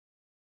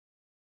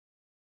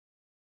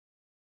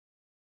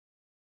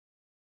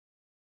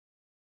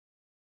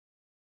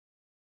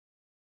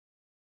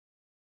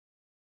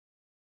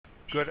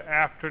Good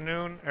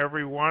afternoon,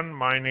 everyone.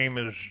 My name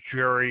is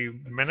Jerry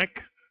Minnick.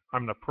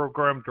 I'm the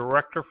program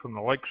director from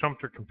the Lake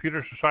Sumter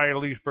Computer Society,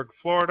 Leesburg,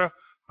 Florida.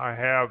 I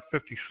have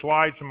 50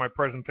 slides in my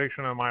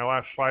presentation, and my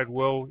last slide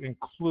will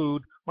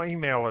include my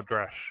email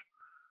address.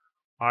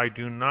 I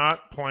do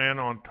not plan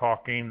on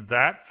talking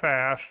that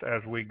fast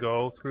as we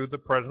go through the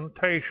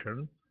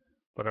presentation,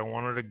 but I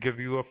wanted to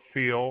give you a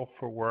feel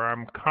for where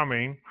I'm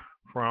coming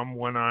from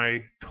when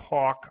I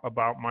talk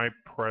about my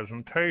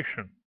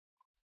presentation.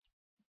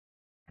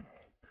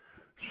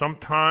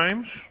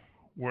 Sometimes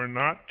we're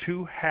not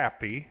too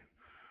happy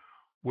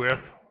with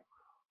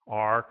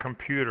our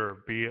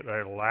computer, be it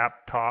a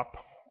laptop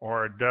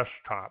or a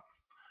desktop.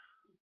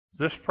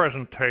 This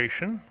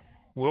presentation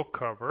will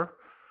cover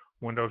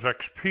Windows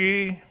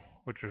XP,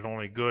 which is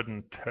only good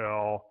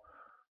until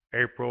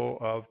April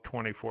of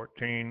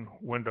 2014,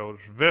 Windows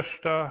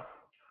Vista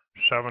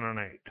 7 and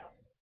 8.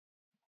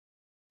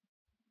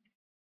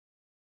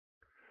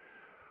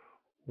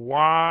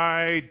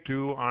 Why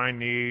do I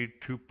need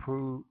to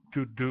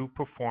do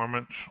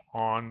performance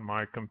on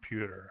my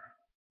computer?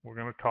 We're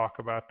going to talk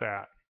about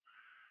that.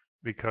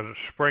 Because it's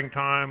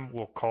springtime,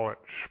 we'll call it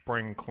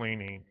spring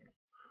cleaning.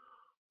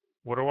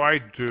 What do I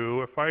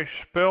do if I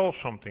spill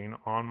something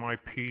on my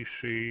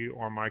PC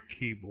or my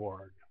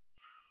keyboard?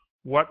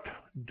 What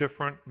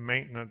different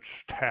maintenance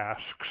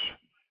tasks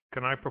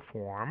can I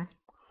perform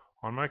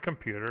on my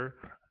computer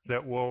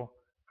that will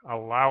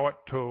allow it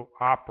to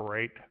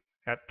operate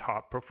at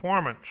top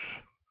performance?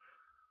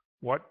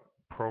 What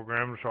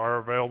programs are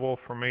available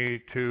for me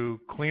to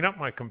clean up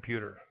my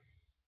computer?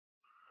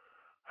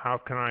 How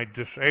can I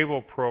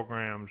disable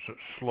programs that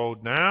slow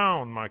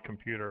down my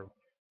computer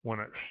when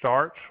it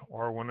starts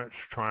or when it's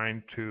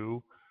trying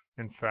to,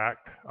 in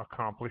fact,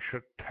 accomplish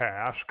a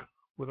task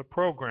with a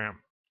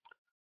program?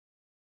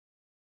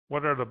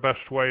 What are the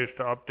best ways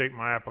to update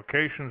my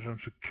applications and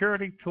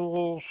security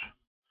tools?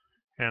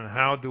 And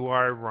how do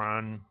I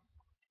run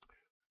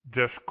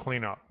disk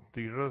cleanup?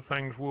 These are the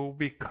things we'll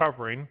be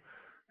covering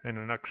in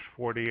the next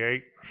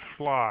 48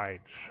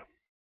 slides.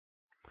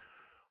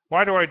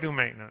 Why do I do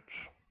maintenance?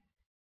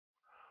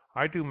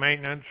 I do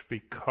maintenance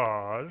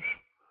because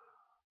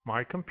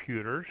my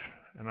computers,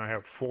 and I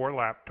have 4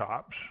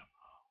 laptops,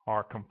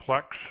 are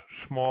complex,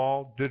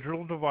 small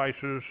digital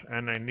devices,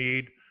 and they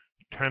need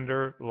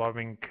tender,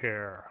 loving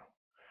care.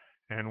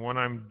 And when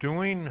I'm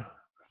doing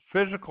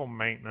physical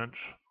maintenance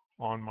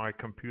on my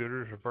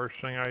computers, the first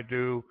thing I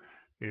do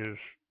is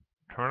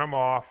turn them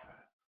off,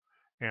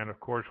 and of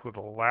course with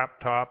a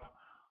laptop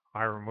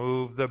I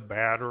remove the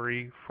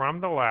battery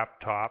from the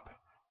laptop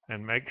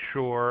and make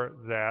sure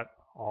that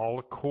all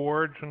the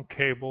cords and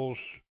cables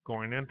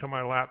going into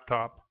my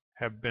laptop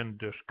have been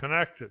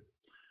disconnected.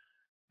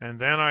 And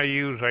then I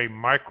use a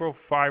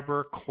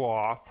microfiber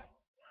cloth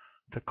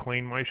to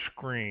clean my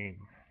screen.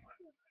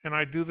 And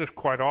I do this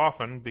quite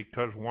often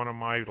because one of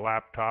my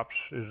laptops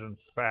is in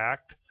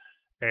fact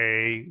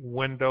a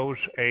Windows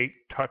 8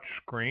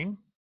 touchscreen.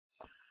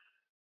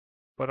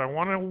 But I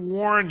want to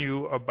warn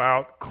you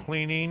about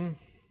cleaning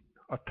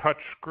a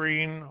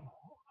touchscreen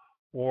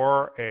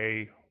or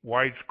a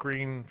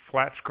widescreen,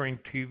 flat screen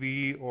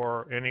TV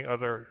or any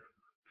other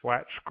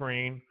flat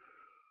screen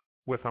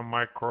with a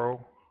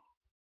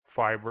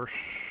microfiber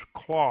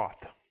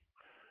cloth.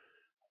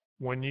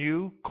 When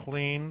you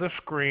clean the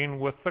screen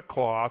with the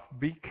cloth,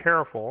 be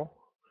careful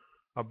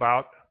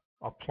about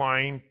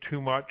applying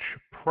too much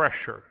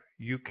pressure.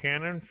 You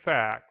can, in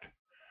fact,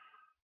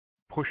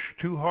 push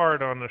too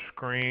hard on the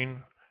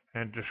screen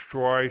and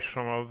destroy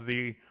some of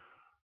the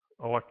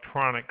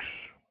electronics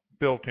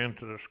built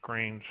into the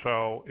screen.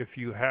 So if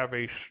you have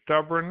a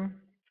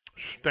stubborn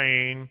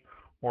stain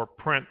or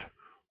print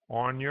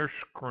on your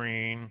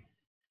screen,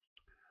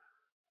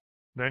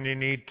 then you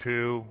need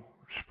to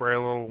spray a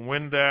little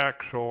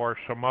Windex or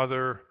some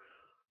other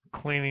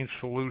cleaning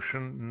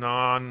solution,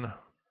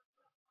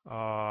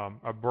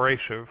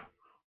 non-abrasive,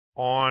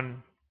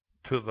 on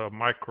to the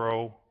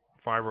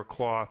microfiber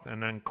cloth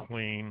and then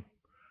clean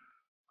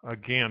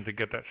again to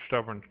get that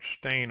stubborn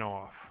stain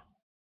off.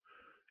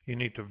 You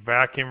need to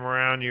vacuum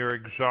around your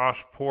exhaust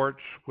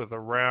ports with a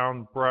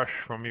round brush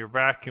from your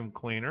vacuum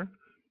cleaner,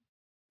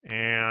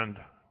 and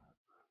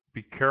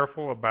be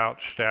careful about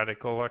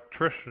static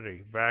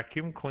electricity.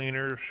 Vacuum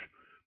cleaners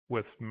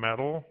with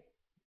metal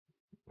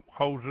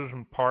hoses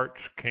and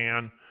parts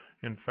can,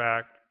 in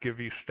fact, give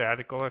you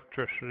static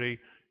electricity,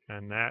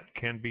 and that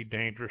can be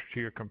dangerous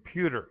to your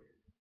computer.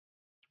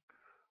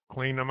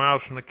 Clean the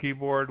mouse and the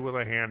keyboard with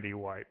a handy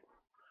wipe.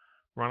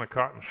 Run a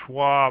cotton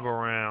swab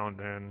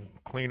around and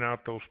clean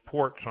out those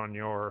ports on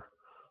your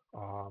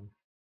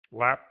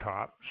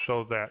laptop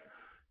so that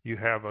you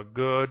have a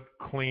good,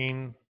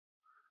 clean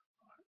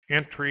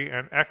entry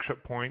and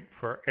exit point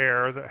for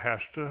air that has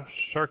to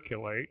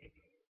circulate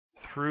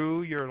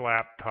through your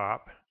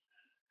laptop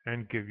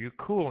and give you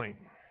cooling.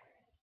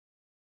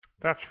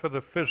 That's for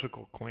the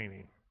physical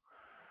cleaning.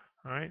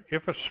 All right?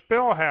 If a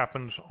spill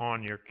happens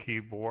on your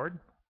keyboard,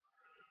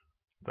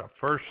 the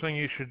first thing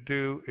you should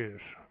do is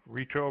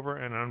reach over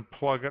and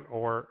unplug it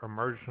or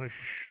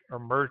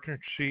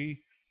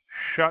emergency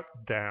shut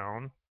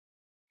down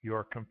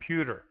your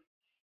computer.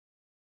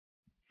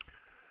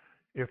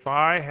 If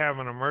I have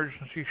an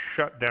emergency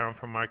shutdown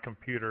from my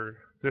computer,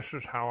 this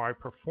is how I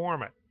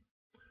perform it.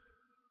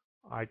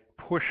 I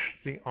push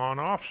the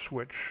on-off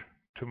switch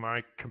to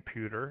my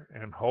computer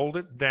and hold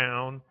it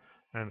down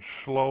and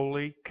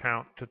slowly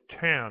count to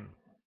 10.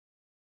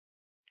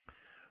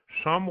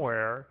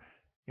 Somewhere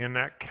in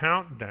that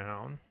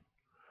countdown,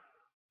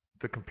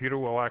 the computer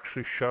will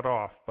actually shut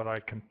off, but I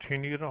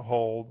continue to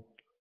hold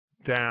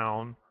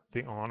down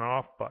the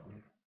on-off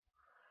button.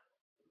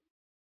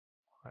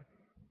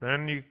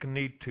 Then you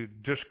need to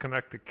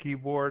disconnect the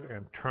keyboard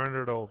and turn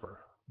it over.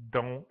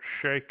 Don't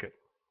shake it.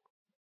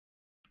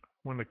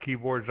 When the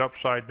keyboard's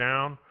upside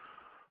down,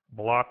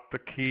 block the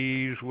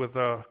keys with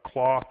a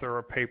cloth or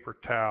a paper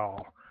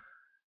towel,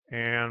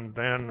 and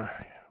then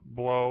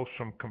blow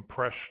some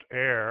compressed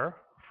air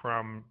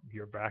from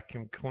your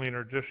vacuum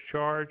cleaner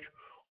discharge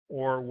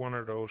or one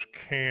of those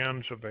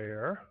cans of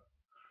air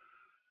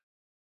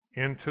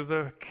into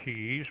the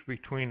keys,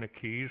 between the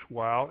keys,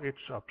 while it's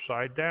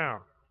upside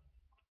down.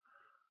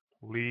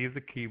 Leave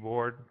the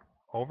keyboard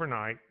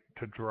overnight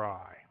to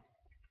dry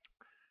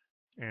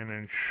and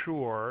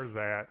ensure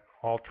that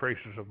all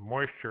traces of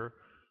moisture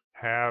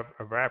have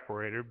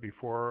evaporated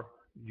before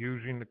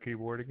using the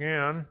keyboard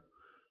again.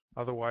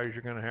 Otherwise,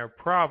 you're going to have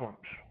problems.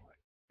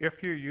 If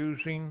you're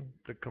using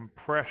the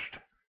compressed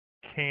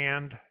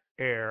canned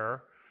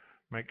air,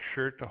 make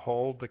sure to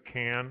hold the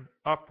can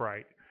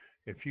upright.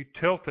 If you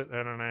tilt it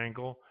at an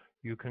angle,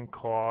 you can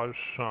cause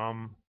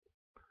some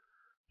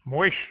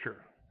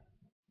moisture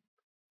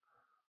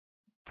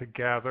to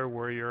gather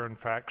where you're in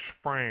fact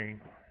spraying.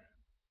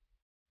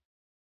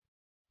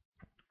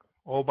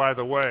 Oh, by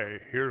the way,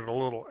 here's a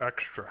little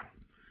extra.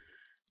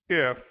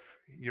 If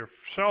your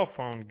cell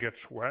phone gets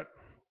wet,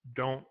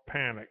 don't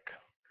panic.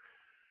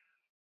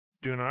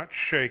 Do not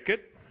shake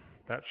it.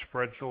 That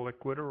spreads the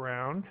liquid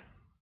around.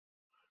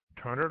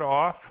 Turn it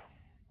off.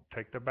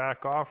 Take the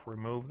back off.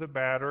 Remove the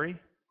battery.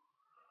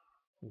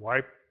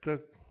 Wipe the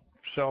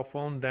cell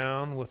phone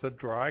down with a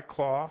dry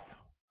cloth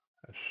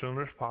as soon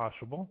as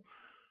possible,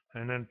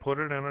 and then put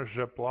it in a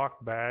Ziploc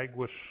bag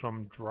with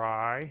some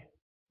dry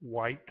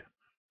white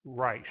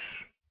rice.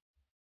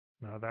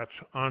 Now that's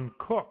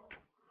uncooked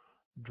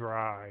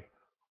dry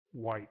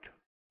white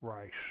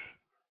rice.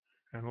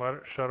 And let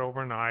it set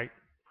overnight.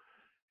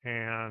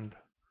 And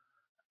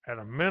at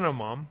a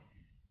minimum,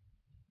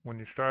 when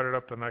you start it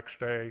up the next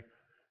day,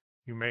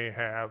 you may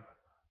have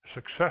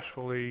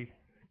successfully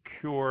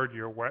cured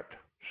your wet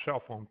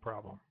cell phone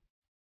problem.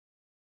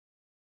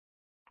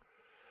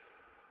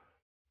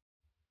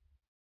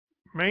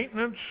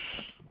 Maintenance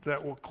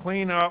that will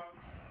clean up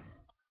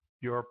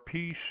your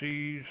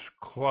PC's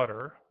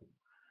clutter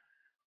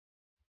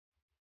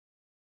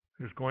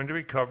is going to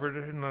be covered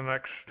in the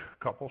next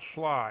couple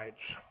slides.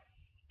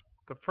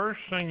 The first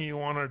thing you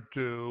want to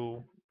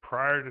do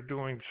prior to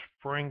doing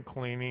spring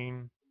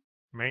cleaning,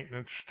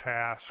 maintenance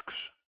tasks,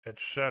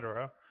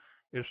 etc.,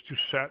 is to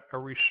set a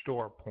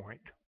restore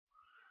point.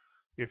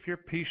 If your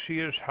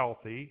PC is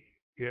healthy,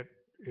 it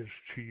is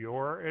to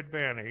your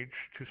advantage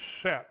to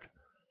set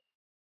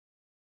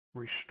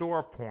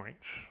restore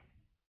points.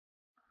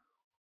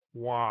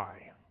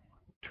 Why?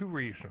 Two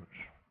reasons.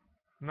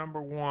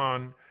 Number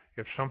one,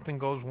 if something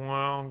goes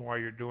wrong while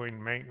you're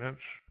doing maintenance,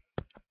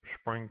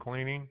 spring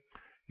cleaning,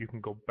 you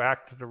can go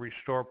back to the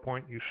restore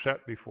point you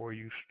set before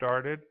you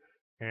started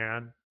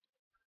and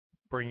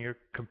bring your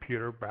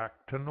computer back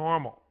to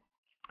normal.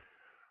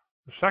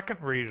 The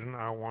second reason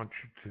I want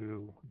you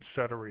to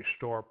set a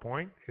restore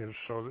point is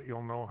so that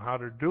you'll know how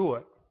to do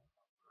it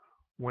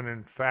when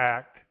in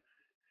fact,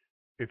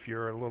 if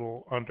you're a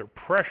little under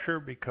pressure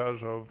because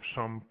of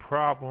some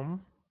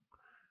problem,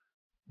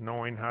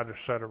 knowing how to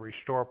set a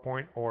restore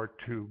point or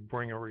to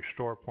bring a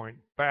restore point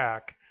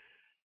back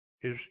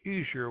is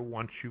easier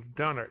once you've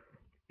done it.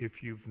 If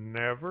you've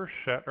never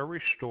set a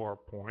restore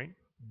point,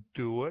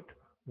 do it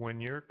when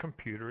your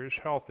computer is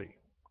healthy.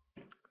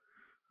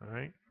 All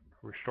right?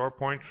 Restore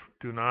points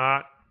do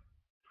not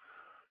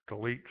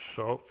delete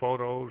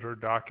photos or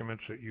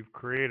documents that you've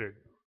created.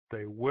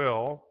 They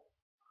will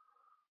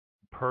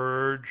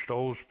purge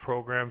those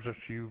programs that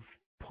you've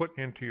put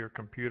into your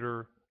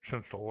computer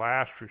since the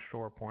last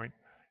restore point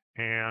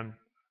and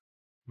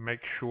make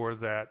sure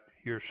that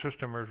your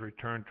system is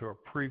returned to a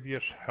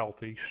previous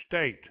healthy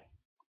state.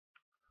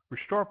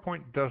 Restore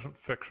point doesn't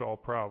fix all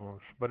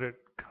problems, but it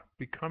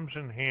becomes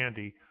in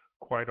handy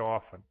quite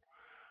often.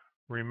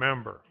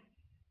 Remember,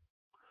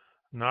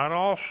 not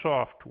all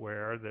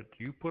software that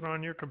you put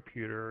on your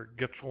computer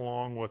gets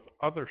along with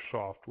other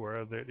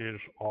software that is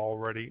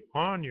already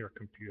on your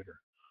computer.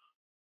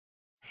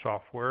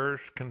 Softwares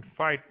can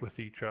fight with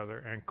each other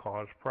and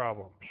cause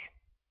problems.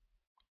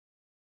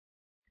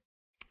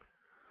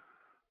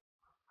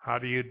 How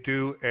do you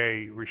do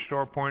a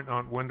restore point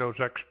on Windows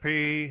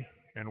XP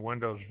and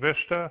Windows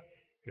Vista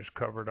is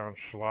covered on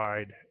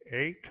slide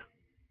 8.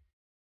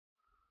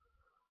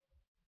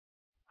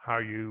 How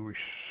you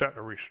set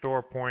a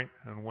restore point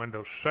on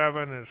Windows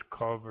 7 is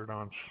covered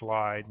on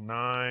slide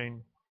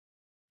 9.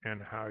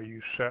 and how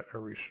you set a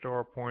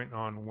restore point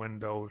on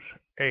Windows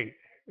 8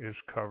 is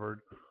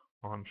covered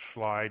on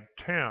slide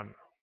 10.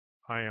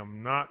 I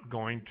am not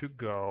going to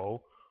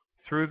go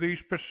through these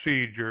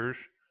procedures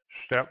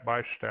step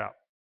by step,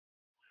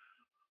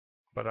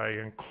 but I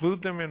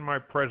include them in my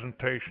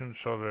presentation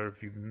so that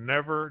if you've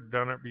never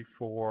done it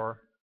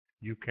before,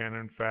 you can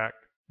in fact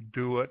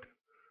do it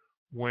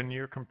when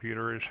your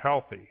computer is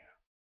healthy.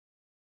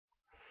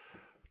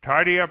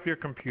 Tidy up your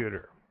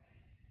computer.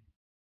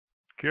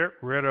 Get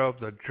rid of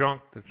the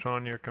junk that's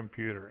on your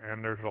computer.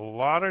 And there's a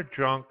lot of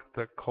junk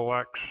that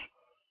collects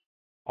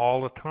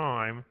all the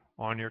time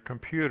on your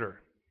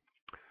computer.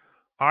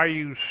 I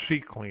use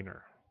CCleaner.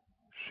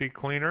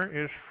 CCleaner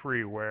is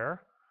freeware,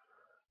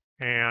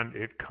 and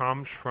it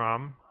comes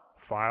from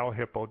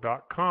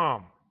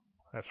FileHippo.com.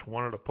 That's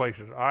one of the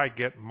places I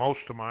get most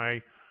of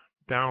my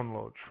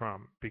downloads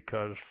from,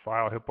 because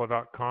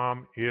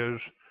FileHippo.com is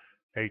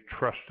a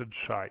trusted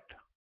site.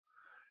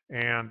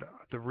 And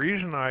the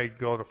reason I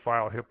go to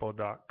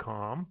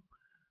FileHippo.com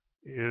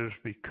is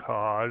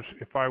because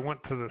if I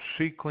went to the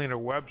CCleaner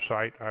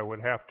website, I would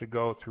have to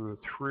go through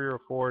 3 or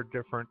 4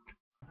 different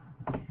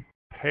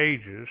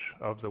pages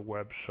of the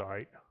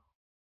website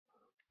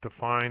to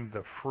find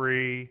the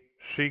free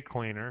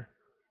CCleaner.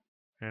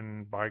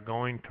 And by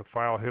going to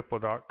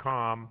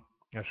FileHippo.com,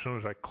 as soon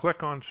as I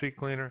click on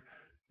CCleaner,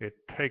 it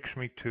takes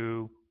me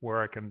to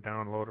where I can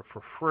download it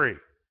for free.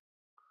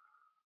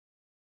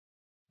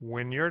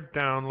 When you're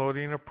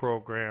downloading a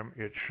program,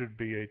 it should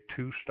be a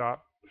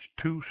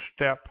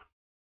two-step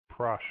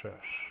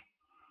process.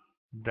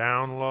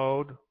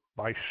 Download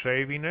by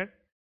saving it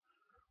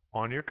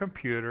on your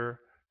computer,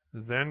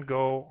 then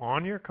go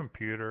on your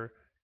computer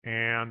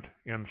and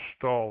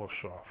install the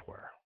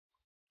software.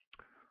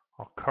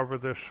 I'll cover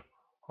this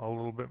a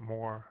little bit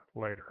more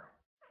later.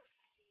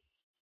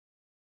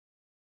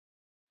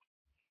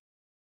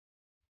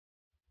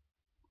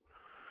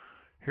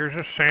 Here's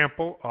a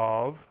sample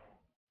of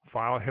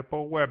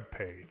FileHippo web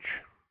page.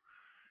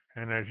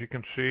 And as you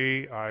can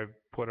see, I've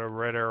put a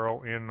red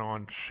arrow in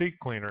on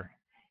CCleaner.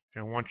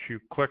 And once you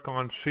click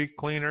on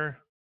CCleaner,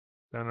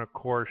 then of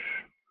course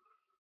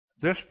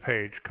this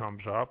page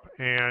comes up,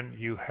 and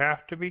you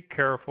have to be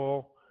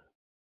careful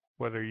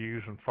whether you're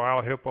using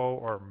FileHippo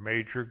or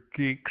Major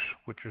Geeks,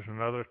 which is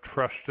another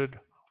trusted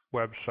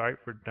website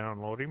for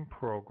downloading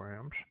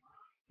programs.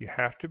 You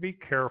have to be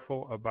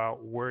careful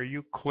about where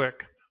you click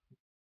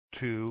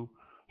to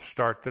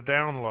start the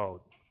download.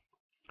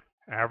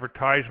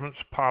 Advertisements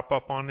pop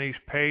up on these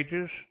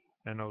pages,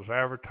 and those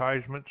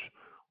advertisements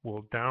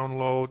will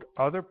download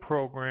other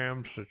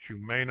programs that you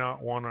may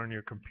not want on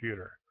your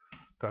computer.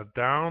 The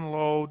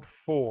download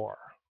for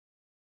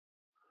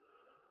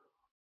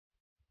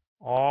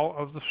all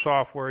of the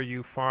software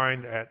you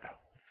find at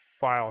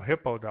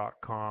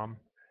FileHippo.com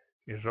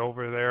is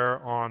over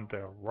there on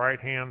the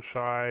right-hand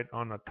side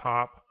on the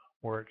top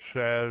where it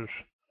says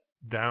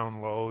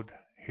download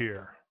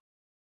here.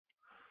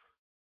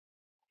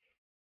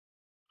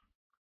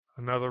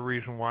 Another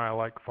reason why I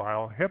like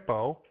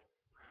FileHippo,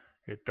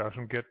 it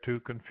doesn't get too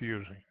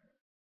confusing.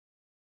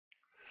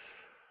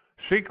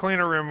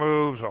 CCleaner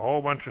removes a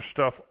whole bunch of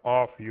stuff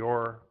off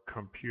your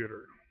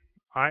computer.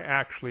 I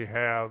actually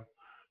have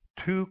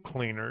 2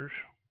 cleaners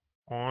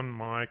on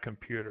my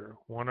computer.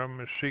 One of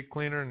them is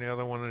CCleaner and the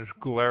other one is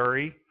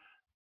Glary,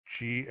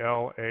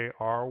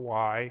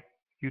 Glary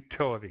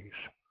Utilities.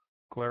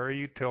 Glary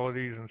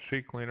Utilities and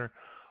CCleaner,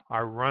 I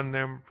run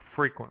them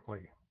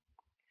frequently.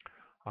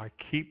 I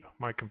keep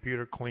my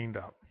computer cleaned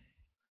up.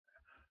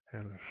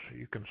 And so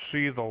you can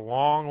see the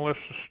long list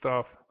of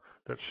stuff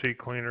that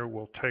CCleaner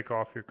will take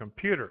off your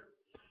computer.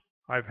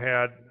 I've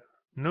had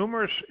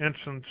numerous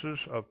instances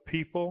of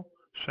people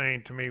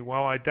saying to me,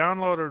 well, I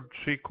downloaded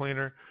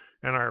CCleaner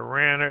and I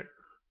ran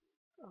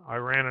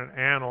an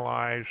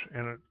analyze,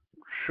 and it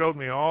showed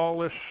me all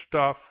this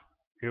stuff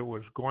it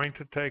was going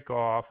to take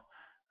off,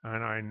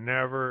 and I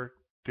never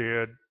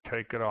did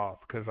take it off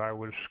because I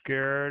was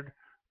scared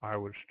I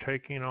was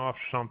taking off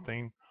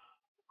something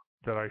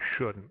that I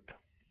shouldn't.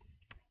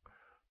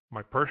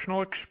 My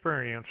personal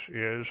experience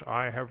is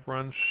I have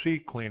run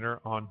CCleaner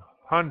on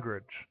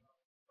hundreds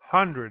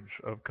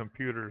of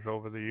computers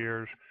over the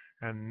years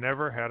and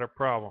never had a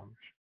problem.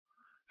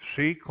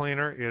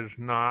 CCleaner is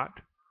not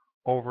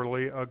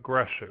overly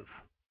aggressive,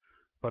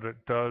 but it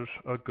does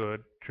a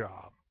good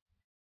job.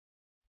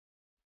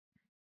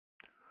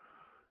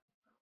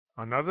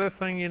 Another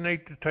thing you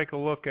need to take a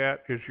look at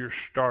is your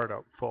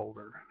startup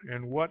folder.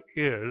 And what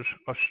is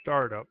a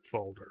startup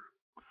folder?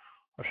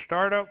 A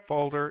startup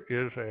folder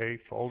is a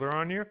folder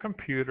on your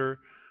computer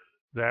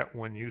that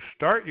when you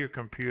start your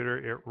computer,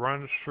 it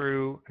runs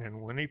through,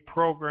 and any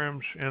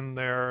programs in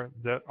there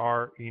that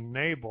are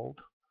enabled,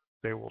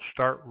 they will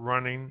start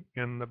running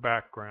in the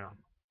background.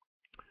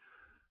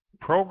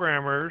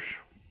 Programmers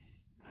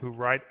who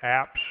write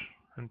apps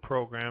and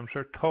programs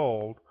are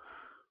told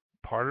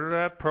part of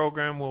that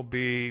program will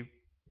be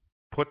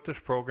put this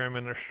program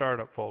in their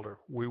startup folder.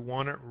 We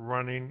want it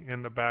running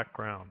in the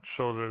background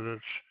so that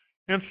it's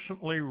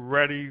instantly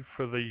ready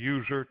for the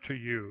user to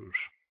use.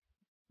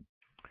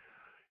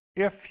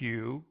 if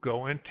you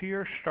go into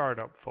your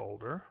startup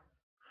folder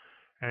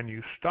and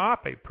you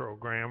stop a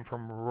program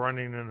from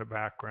running in the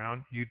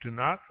background, you do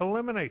not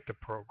eliminate the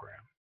program.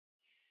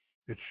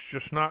 It's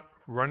just not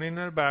running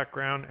in the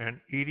background and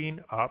eating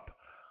up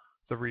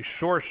the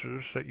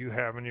resources that you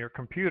have in your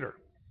computer.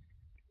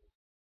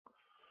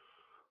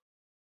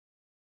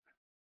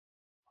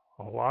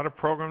 A lot of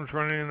programs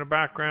running in the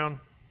background,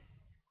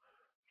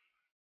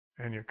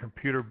 and your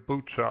computer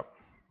boots up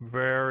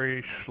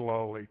very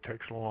slowly. It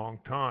takes a long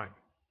time.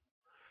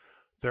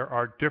 There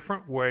are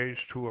different ways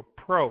to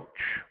approach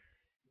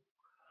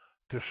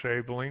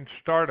disabling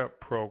startup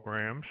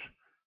programs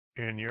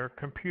in your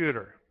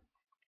computer.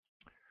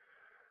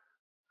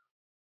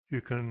 You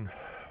can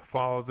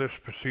follow this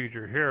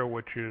procedure here,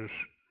 which is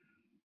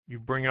you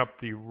bring up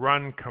the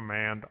run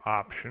command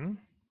option,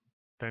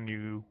 then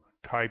you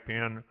type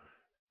in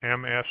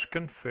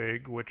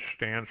msconfig, which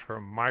stands for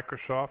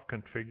Microsoft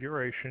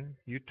Configuration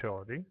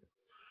Utility,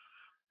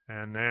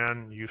 and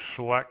then you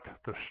select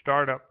the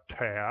Startup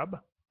tab.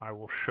 I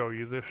will show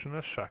you this in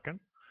a second.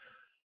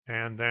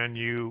 And then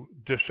you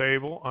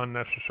disable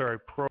unnecessary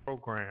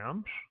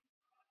programs,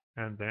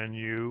 and then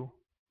you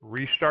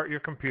restart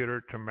your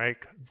computer to make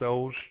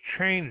those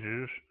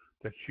changes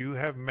that you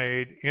have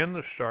made in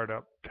the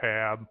Startup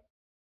tab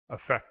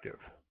effective.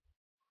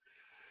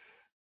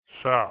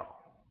 So,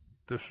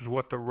 this is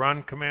what the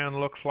run command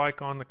looks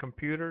like on the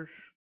computers.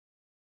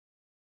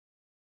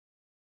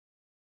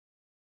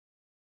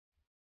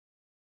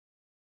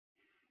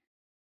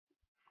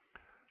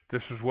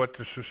 This is what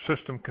the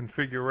system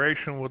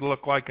configuration would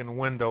look like in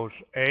Windows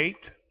 8.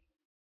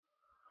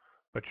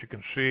 But you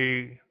can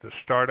see the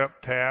Startup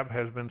tab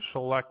has been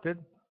selected,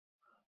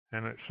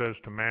 and it says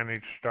to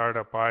manage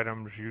startup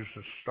items, use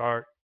the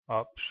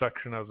Startup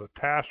section of the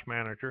Task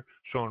Manager.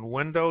 So in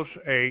Windows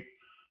 8,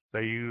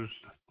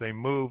 they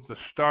moved the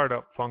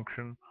Startup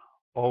function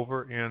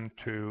over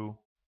into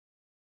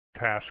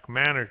Task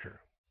Manager.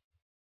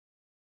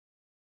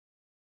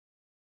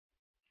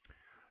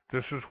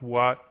 This is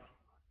what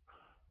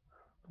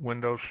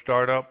Windows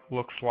Startup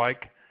looks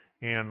like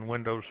in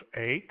Windows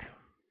 8,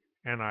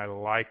 and I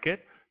like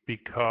it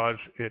because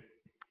it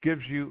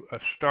gives you a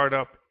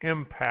startup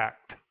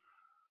impact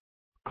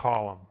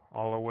column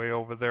all the way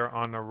over there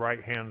on the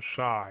right hand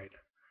side.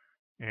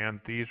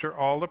 And these are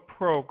all the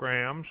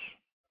programs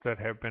that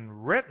have been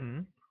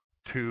written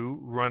to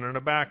run in the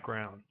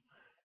background.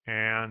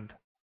 And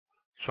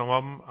some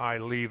of them I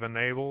leave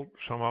enabled,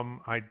 some of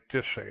them I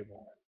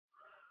disable.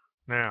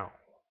 Now,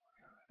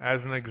 as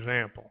an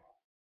example,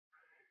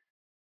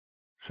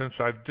 since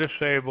I've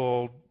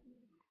disabled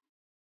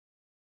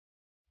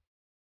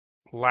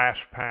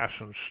LastPass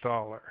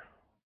installer,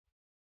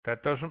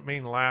 that doesn't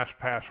mean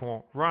LastPass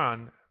won't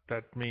run.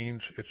 That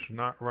means it's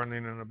not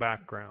running in the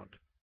background.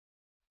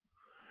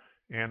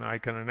 And I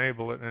can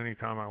enable it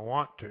anytime I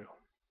want to.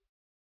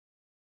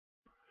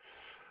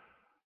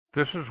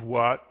 This is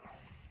what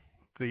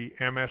the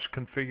MS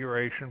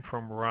configuration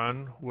from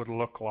Run would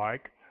look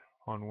like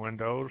on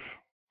Windows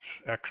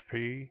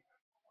XP,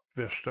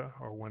 Vista,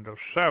 or Windows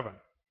 7.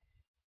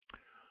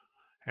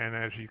 And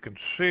as you can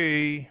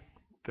see,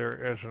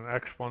 there is an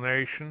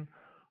explanation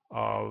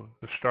of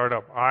the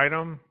startup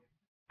item,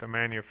 the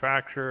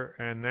manufacturer,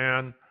 and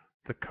then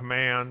the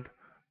command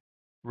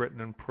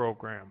written in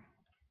program.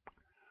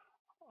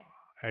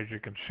 As you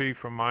can see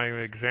from my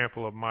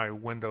example of my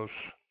Windows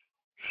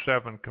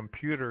 7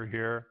 computer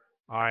here,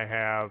 I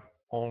have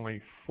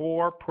only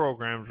 4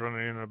 programs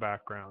running in the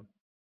background.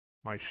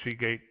 My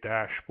Seagate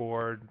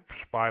dashboard,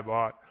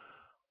 SpyBot,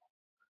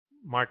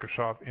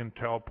 Microsoft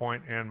Intel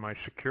Point, and my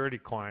security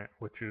client,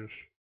 which is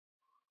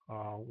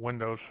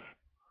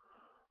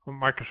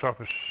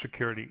Microsoft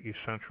Security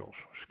Essentials,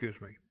 excuse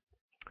me.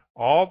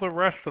 All the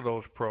rest of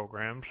those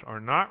programs are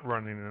not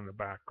running in the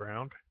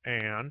background,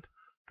 and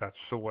that's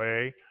the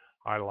way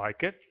I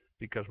like it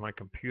because my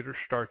computer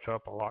starts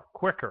up a lot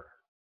quicker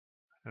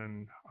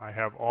and I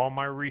have all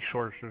my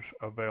resources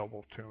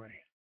available to me.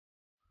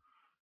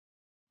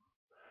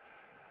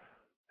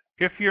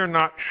 If you're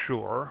not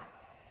sure,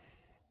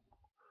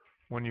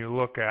 when you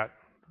look at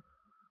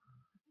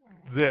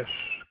this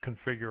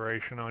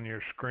configuration on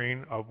your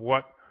screen of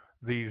what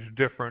these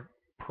different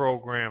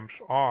programs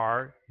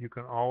are, you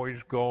can always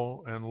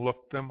go and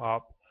look them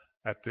up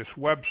at this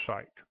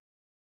website.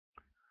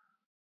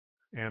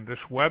 And this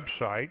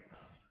website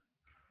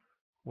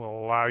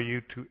will allow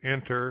you to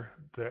enter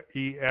the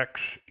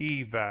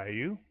EXE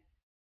value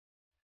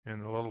in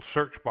the little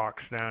search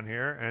box down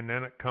here, and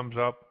then it comes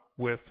up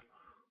with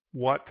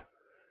what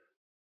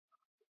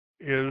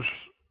is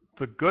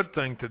the good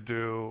thing to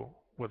do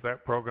with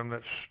that program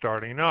that's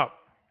starting up.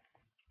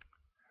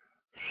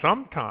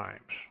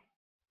 Sometimes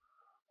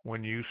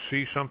when you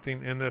see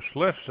something in this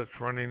list that's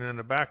running in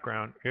the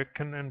background, it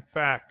can in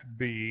fact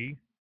be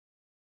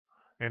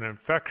an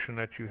infection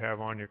that you have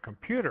on your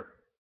computer.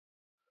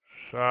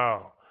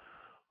 So,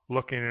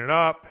 looking it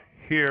up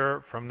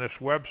here from this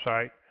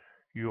website,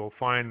 you'll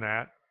find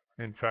that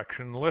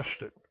infection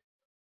listed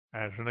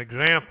as an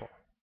example.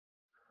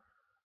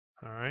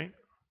 All right.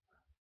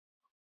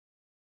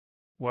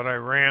 what I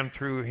ran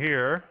through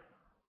here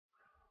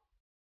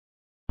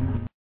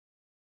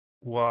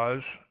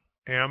was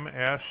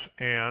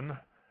msn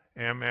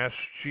msgr.exe,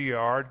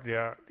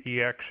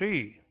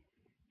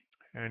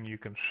 and you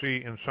can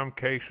see in some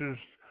cases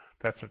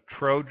that's a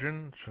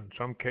Trojan, in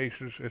some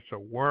cases it's a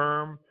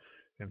worm,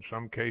 in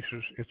some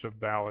cases it's a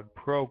valid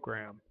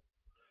program.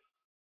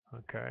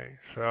 Okay,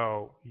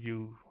 so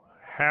you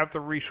have the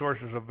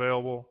resources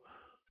available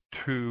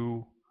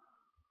to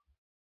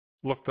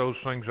look those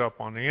things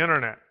up on the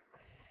internet.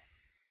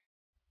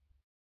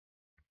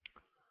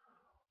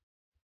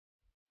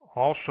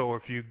 Also,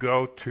 if you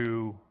go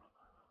to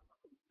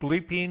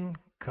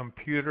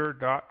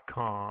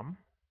bleepingcomputer.com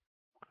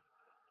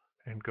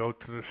and go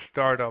to the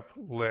startup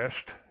list,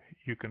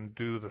 you can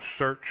do the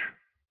search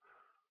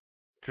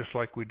just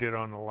like we did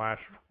on the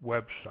last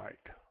website.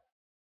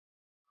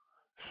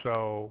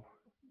 So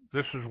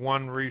this is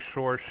one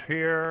resource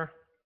here,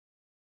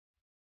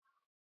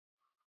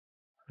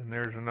 and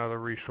there's another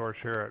resource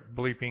here at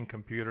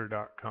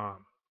bleepingcomputer.com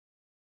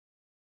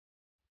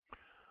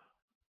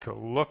to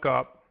look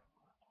up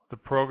the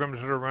programs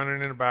that are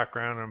running in the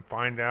background and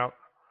find out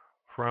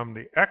from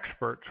the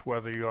experts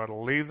whether you ought to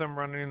leave them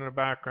running in the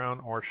background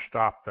or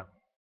stop them.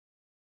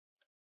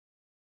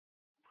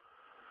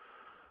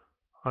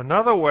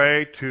 Another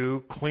way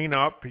to clean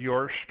up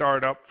your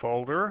startup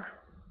folder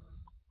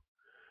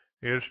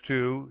is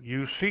to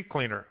use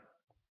CCleaner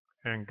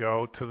and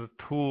go to the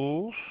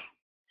Tools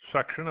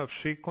section of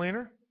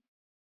CCleaner.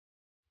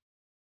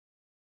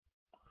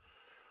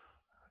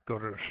 Go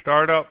to the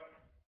Startup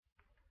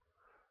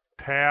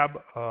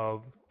tab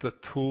of the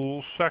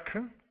Tools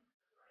section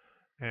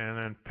and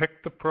then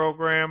pick the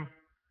program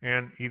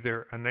and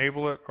either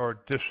enable it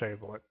or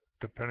disable it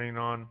depending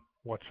on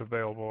what's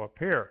available up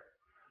here.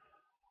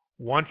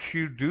 Once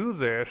you do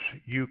this,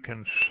 you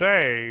can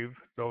save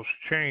those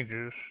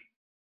changes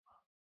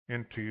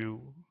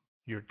into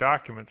your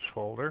Documents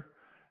folder,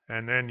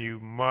 and then you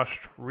must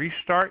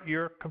restart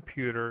your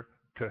computer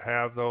to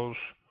have those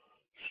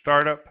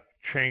startup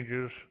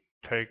changes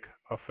take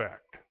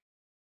effect.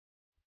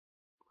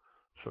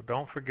 So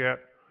don't forget,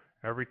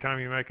 every time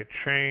you make a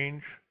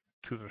change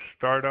to the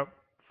startup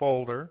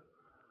folder,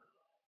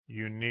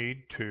 you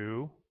need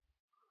to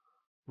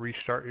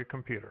restart your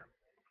computer.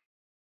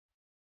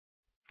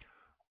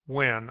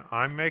 When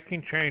I'm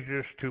making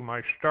changes to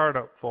my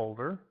startup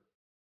folder,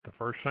 the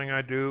first thing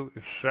I do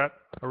is set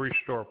a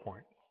restore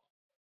point.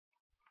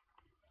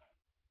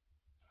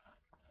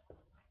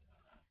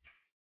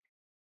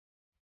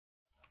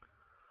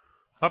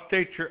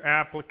 Update your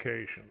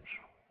applications.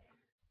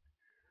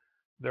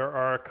 There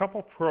are a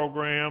couple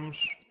programs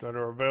that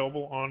are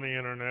available on the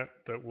internet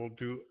that will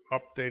do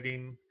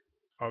updating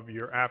of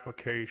your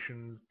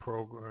application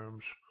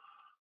programs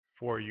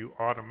for you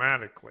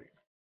automatically.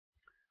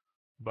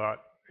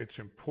 But it's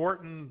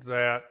important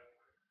that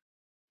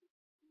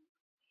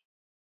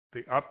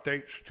the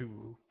updates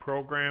to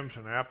programs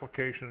and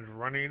applications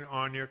running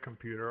on your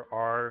computer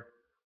are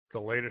the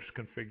latest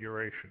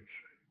configurations.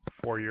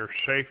 For your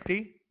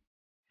safety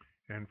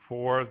and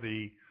for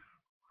the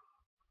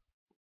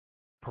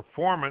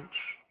performance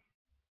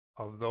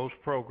of those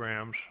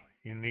programs,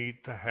 you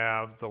need to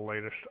have the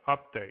latest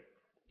update.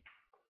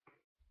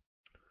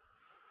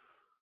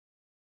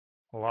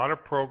 A lot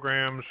of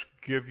programs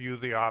give you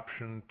the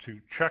option to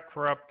check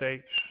for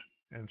updates,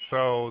 and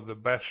so the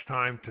best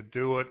time to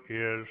do it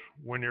is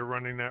when you're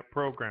running that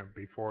program.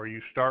 Before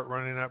you start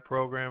running that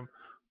program,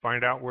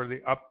 find out where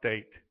the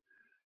update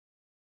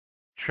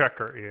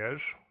checker is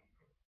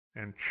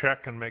and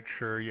check and make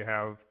sure you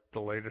have the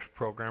latest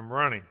program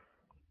running.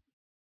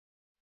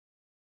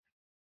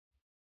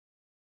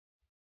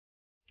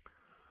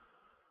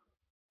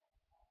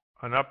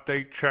 An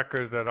update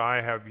checker that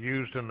I have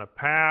used in the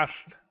past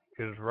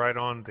is right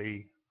on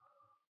the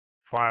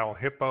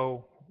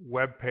FileHippo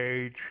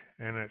webpage,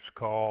 and it's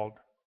called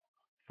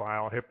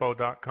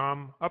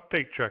FileHippo.com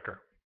Update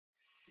Checker.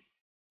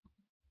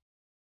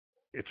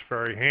 It's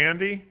very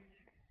handy.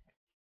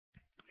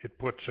 It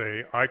puts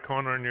an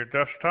icon on your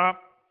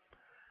desktop.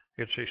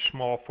 It's a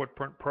small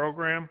footprint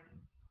program,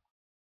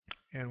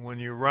 and when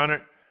you run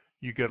it,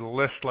 you get a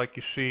list like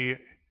you see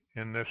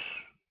in this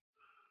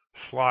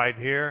slide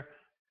here,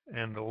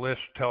 and the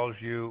list tells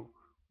you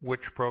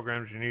which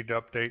programs you need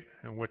to update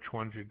and which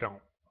ones you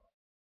don't.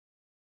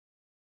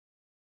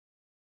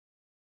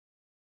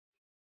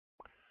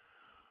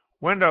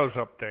 Windows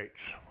updates.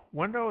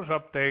 Windows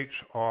updates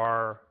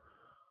are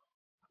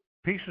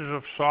pieces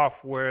of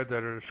software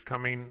that is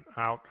coming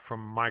out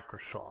from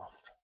Microsoft.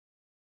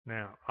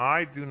 Now,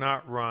 I do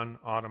not run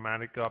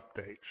automatic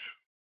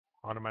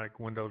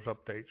Windows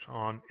updates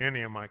on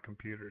any of my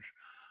computers,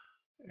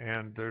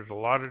 and there's a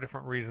lot of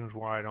different reasons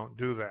why I don't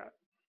do that.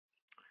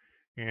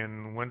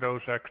 In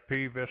Windows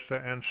XP,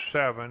 Vista, and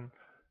 7,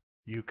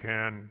 you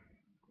can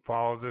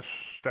follow this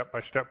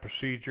step-by-step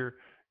procedure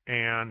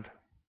and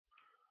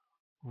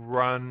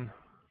run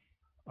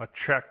a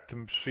check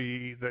to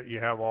see that you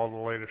have all the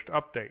latest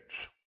updates.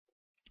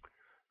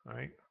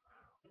 Right?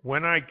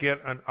 When I get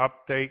an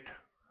update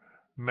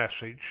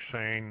message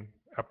saying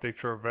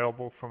updates are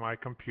available for my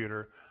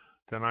computer.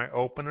 Then I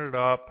open it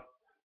up,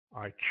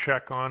 I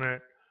check on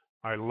it,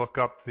 I look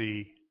up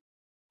the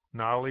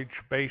knowledge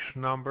base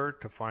number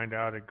to find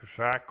out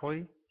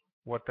exactly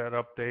what that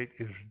update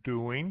is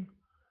doing,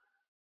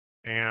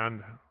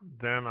 and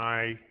then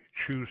I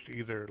choose to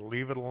either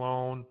leave it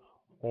alone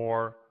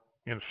or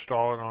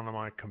install it onto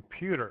my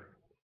computer.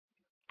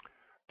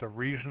 The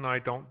reason I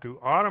don't do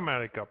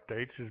automatic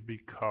updates is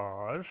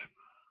because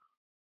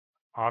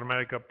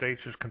automatic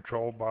updates is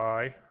controlled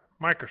by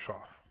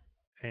Microsoft.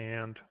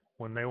 And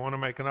when they want to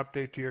make an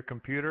update to your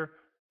computer,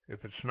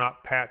 if it's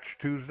not Patch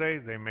Tuesday,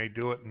 they may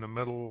do it in the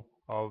middle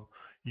of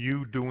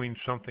you doing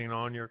something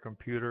on your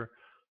computer,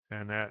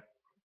 and that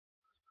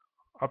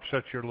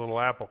upsets your little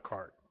apple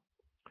cart.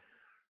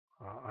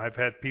 I've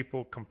had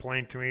people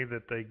complain to me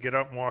that they get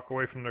up and walk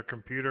away from their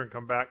computer and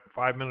come back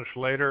 5 minutes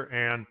later,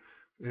 and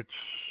it's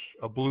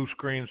a blue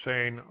screen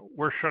saying,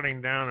 we're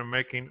shutting down and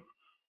making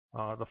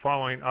the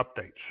following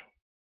updates.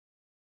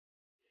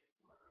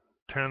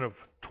 10 of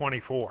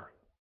 24.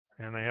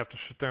 And they have to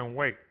sit there and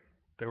wait.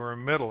 They were in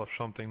the middle of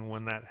something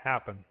when that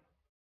happened.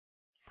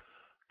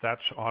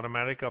 That's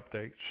automatic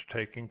updates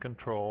taking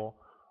control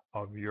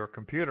of your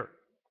computer.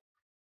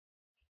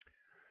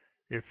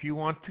 If you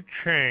want to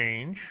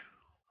change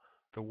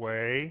the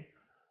way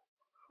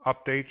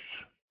updates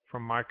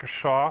from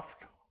Microsoft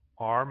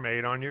are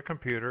made on your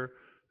computer,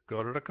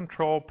 go to the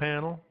control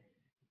panel,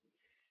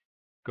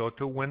 go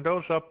to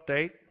Windows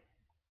Update.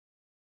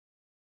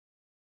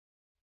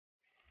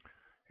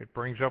 It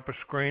brings up a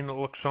screen that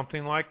looks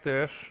something like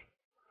this.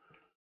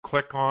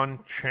 Click on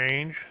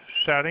Change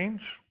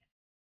Settings.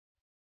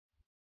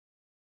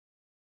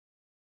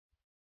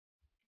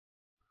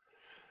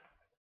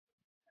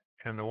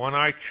 And the one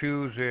I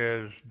choose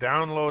is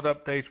Download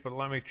Updates, but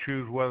let me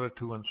choose whether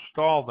to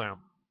install them.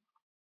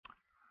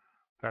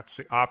 That's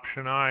the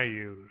option I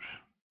use.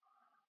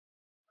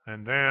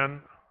 And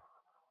then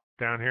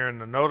down here in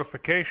the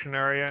notification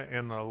area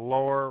in the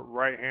lower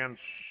right-hand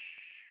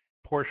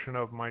portion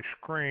of my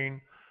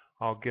screen,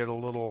 I'll get a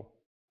little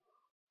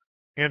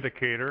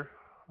indicator,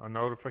 a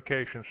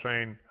notification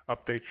saying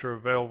updates are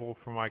available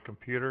for my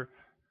computer,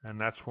 and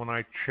that's when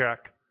I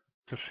check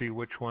to see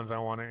which ones I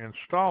want to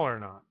install or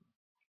not.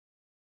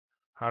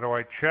 How do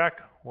I check?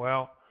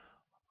 Well,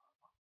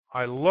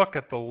 I look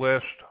at the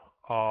list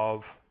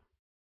of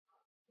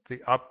the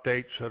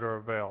updates that are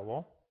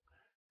available,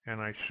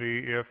 and I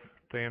see if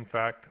they in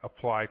fact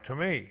apply to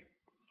me.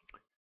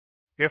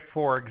 If,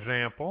 for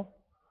example,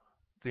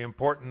 the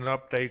important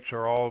updates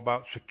are all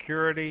about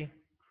security,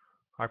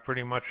 I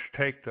pretty much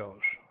take those,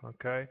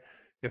 okay?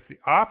 If the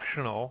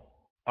optional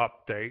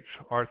updates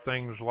are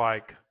things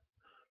like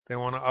they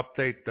want to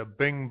update the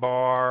Bing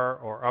bar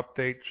or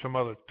update some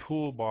other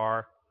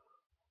toolbar,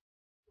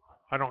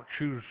 I don't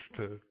choose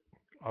to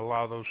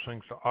allow those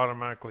things to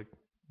automatically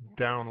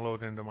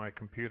download into my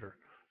computer.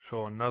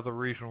 So another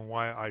reason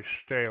why I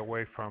stay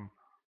away from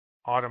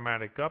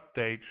automatic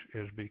updates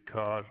is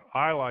because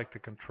I like to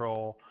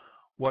control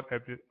what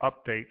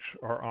updates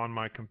are on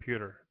my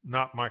computer,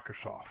 not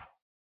Microsoft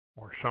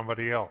or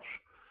somebody else.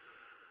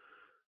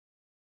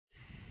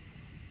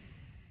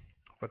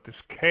 But this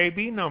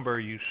KB number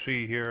you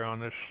see here on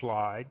this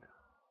slide,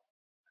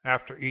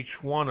 after each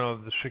one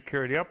of the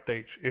security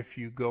updates, if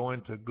you go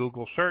into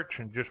Google search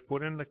and just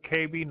put in the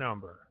KB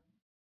number,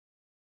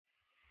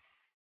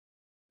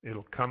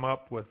 it'll come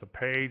up with a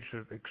page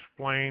that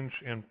explains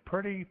in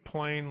pretty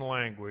plain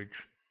language,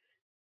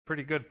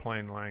 pretty good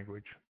plain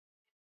language,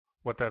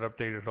 what that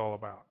update is all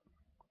about.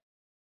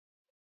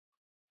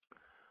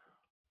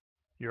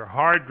 Your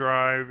hard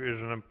drive is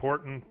an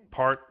important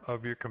part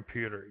of your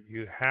computer.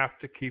 You have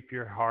to keep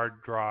your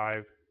hard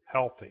drive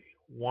healthy.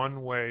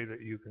 One way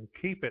that you can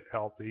keep it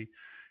healthy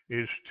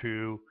is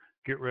to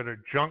get rid of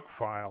junk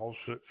files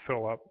that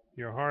fill up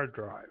your hard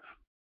drive.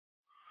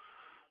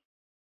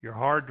 Your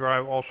hard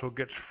drive also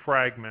gets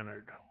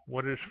fragmented.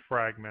 What is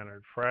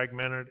fragmented?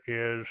 Fragmented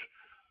is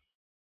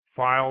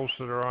files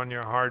that are on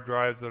your hard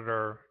drive that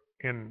are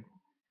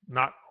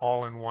not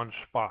all in one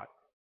spot.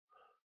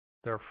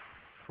 They're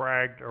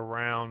fragged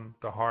around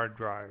the hard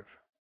drive.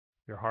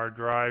 Your hard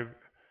drive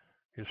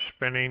is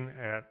spinning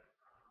at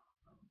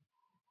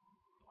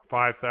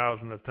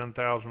 5,000 to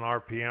 10,000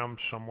 RPM,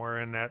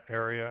 somewhere in that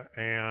area,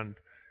 and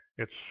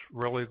it's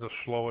really the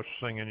slowest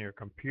thing in your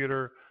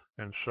computer.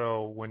 And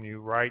so when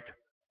you write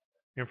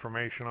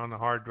information on the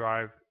hard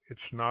drive, it's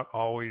not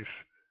always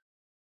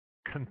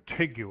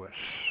contiguous.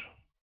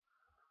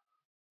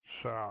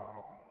 So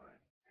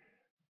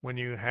when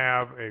you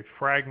have a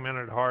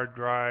fragmented hard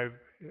drive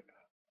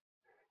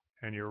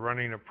and you're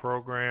running a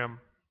program,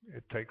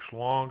 it takes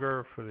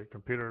longer for the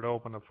computer to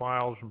open the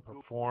files and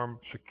perform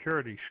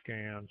security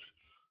scans.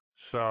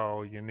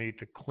 So you need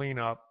to clean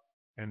up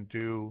and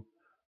do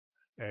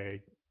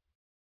a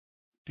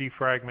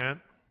defragment.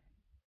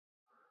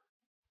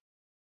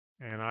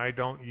 And I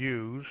don't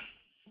use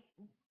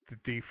the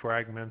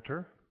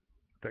defragmenter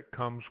that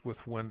comes with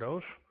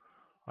Windows.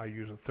 I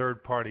use a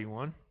third-party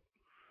one.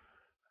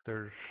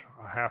 There's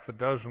a half a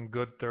dozen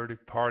good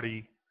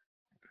third-party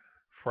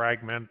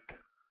fragment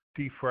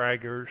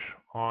defraggers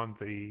on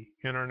the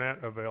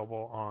internet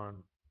available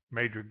on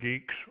Major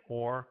Geeks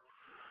or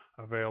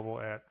available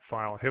at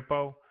File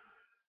Hippo,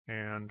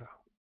 and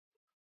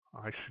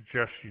I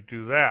suggest you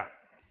do that.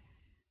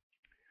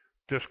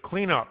 Disk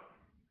cleanup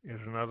is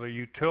another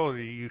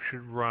utility you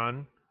should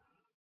run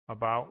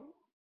about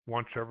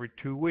once every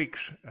 2 weeks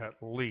at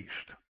least.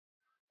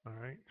 All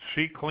right.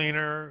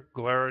 CCleaner,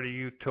 Clarity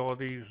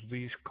Utilities,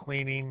 these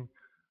cleaning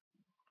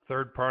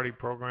third-party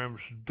programs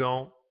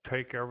don't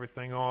take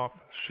everything off.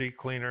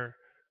 CCleaner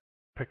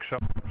picks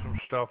up some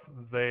stuff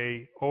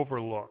they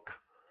overlook.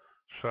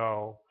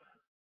 So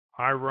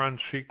I run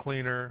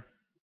CCleaner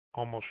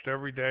almost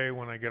every day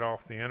when I get off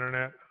the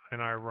internet,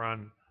 and I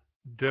run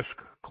disk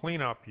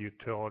cleanup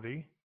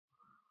utility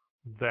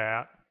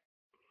that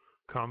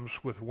comes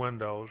with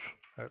Windows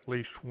at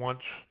least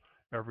once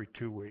every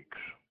 2 weeks.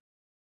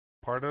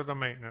 Part of the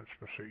maintenance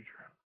procedure.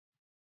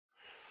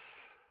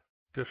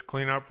 Disk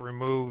cleanup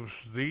removes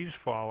these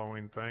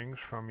following things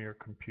from your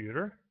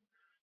computer,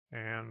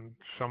 and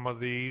some of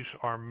these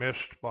are missed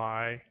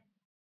by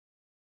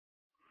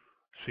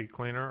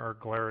CCleaner or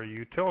Clarity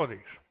Utilities.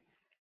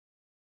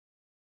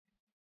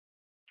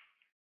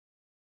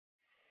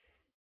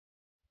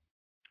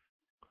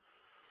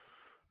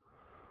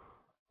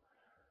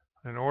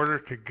 In order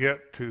to get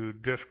to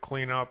disk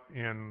cleanup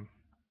in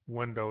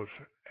Windows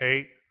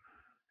 8,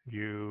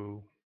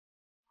 you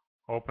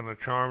open the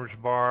Charms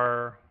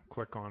bar,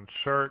 click on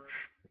Search,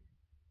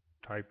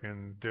 type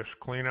in disk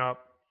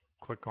cleanup,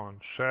 click on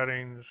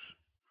Settings,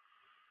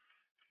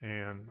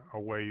 and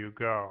away you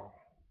go.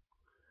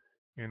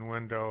 In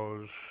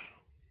Windows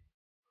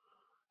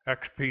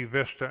XP,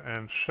 Vista,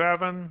 and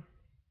 7,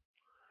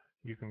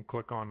 you can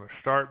click on the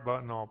Start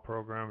button, All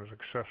Programs,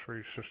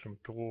 Accessories, System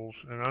Tools,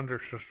 and under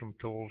System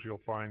Tools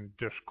you'll find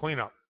Disk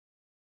Cleanup.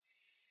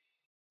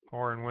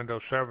 Or in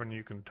Windows 7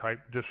 you can type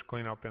Disk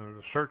Cleanup into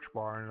the search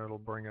bar and it'll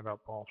bring it up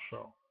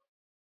also.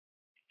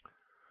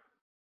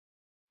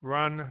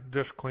 Run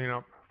Disk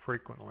Cleanup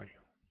frequently.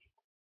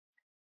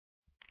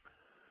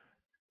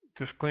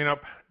 Disk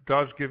Cleanup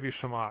does give you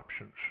some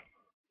options.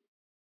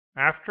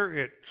 After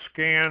it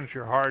scans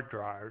your hard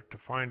drive to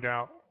find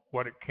out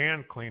what it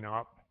can clean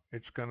up,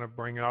 it's going to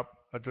bring up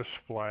a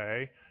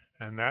display,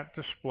 and that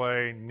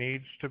display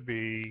needs to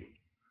be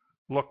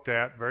looked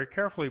at very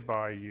carefully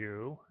by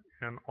you,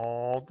 and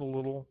all the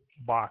little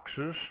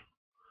boxes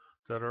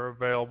that are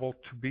available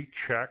to be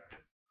checked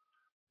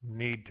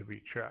need to be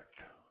checked.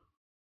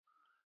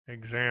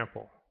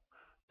 Example,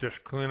 disk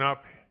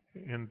cleanup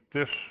in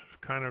this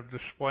kind of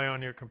display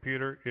on your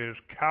computer is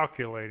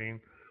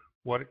calculating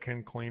what it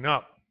can clean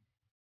up.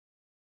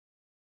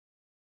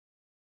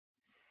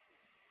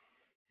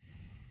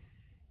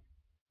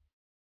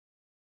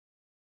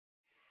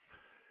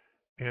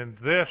 In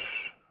this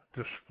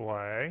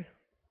display,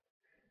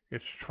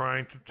 it's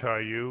trying to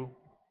tell you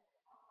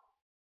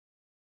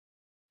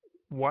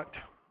what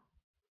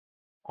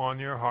on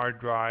your hard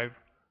drive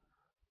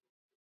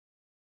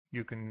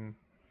you can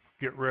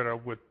get rid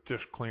of with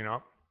disk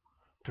cleanup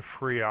to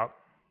free up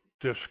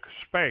disk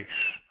space.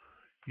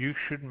 You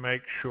should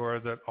make sure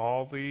that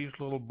all these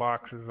little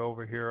boxes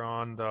over here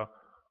on the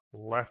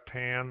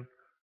left-hand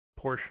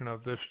portion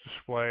of this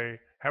display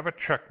have a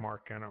check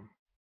mark in them.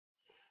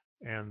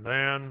 And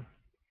then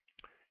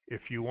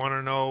if you want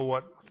to know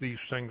what these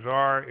things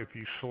are, if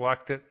you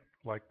select it,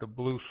 like the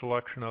blue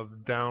selection of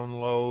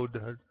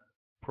download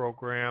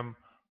program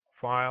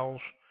files,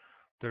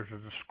 there's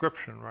a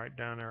description right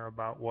down there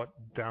about what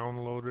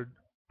downloaded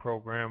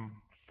program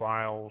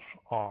files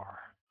are.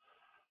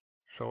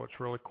 So it's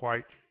really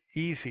quite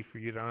easy for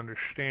you to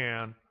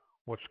understand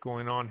what's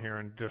going on here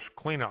in disk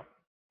cleanup.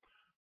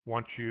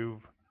 Once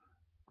you've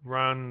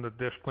run the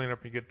disk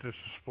cleanup, you get this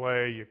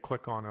display, you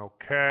click on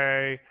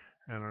OK,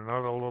 and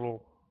another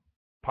little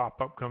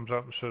pop-up comes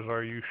up and says,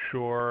 are you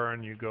sure?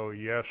 And you go,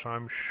 yes,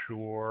 I'm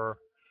sure.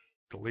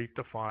 Delete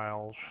the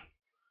files,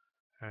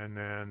 and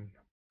then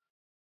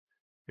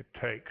it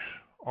takes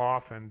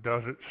off and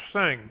does its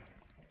thing.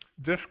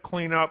 Disk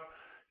cleanup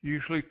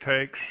usually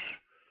takes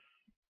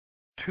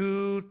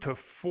 2 to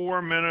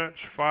 4 minutes,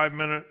 5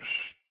 minutes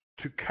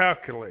to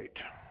calculate,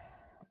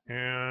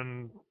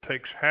 and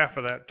takes half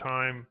of that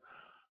time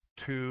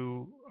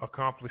to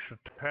accomplish the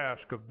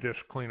task of disk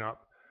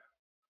cleanup.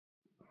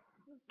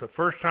 The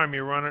first time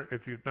you run it,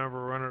 if you've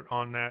never run it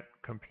on that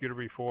computer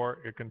before,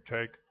 it can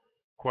take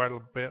quite a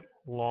bit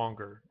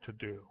longer to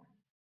do.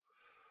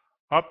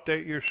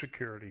 Update your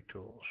security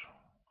tools.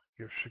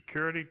 Your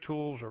security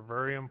tools are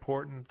very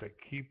important. They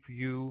keep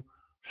you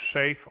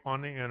safe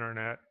on the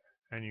internet,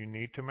 and you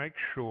need to make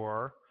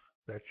sure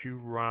that you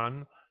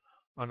run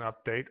an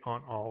update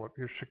on all of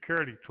your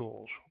security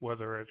tools,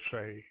 whether it's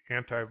a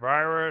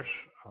antivirus,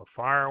 a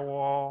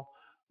firewall,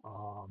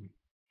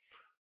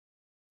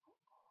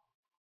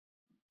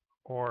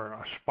 or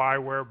a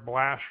spyware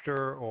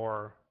blaster,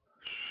 or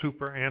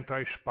super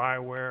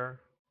anti-spyware,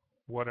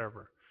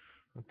 whatever.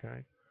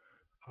 Okay.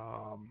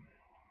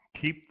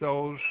 Keep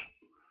those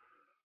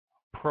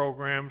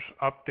programs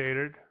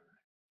updated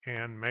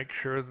and make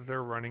sure that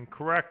they're running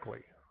correctly.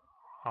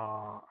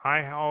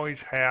 I always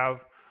have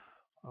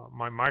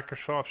my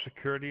Microsoft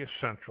Security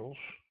Essentials,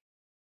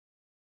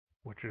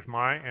 which is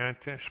my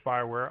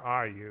anti-spyware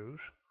I use,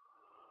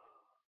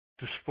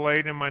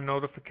 displayed in my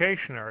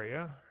notification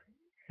area,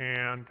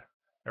 and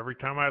every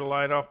time I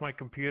light off my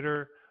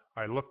computer,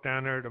 I look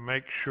down there to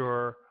make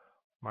sure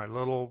my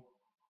little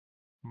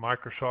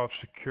Microsoft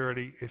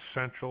Security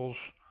Essentials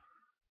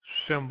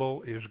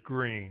symbol is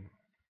green.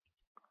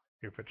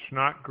 If it's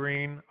not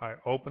green, I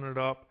open it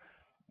up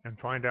and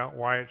find out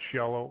why it's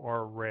yellow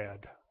or red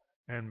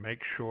and make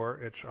sure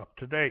it's up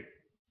to date.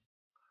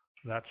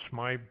 That's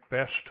my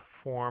best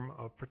form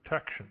of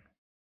protection.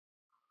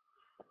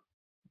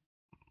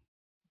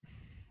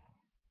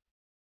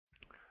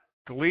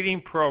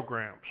 Deleting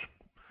programs.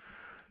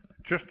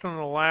 Just in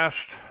the last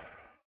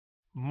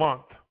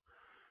month,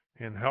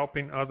 in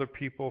helping other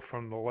people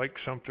from the Lake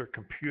Sumter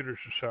Computer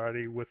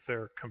Society with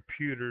their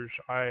computers,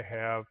 I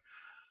have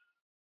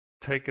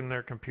taken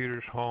their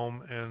computers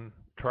home and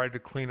tried to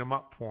clean them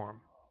up for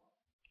them.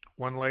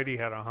 One lady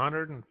had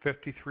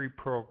 153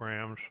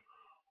 programs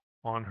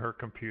on her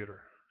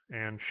computer,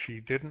 and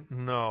she didn't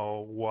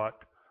know what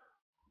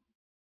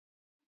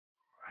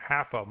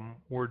half of them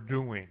were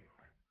doing.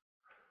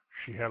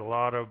 She had a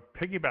lot of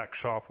piggyback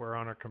software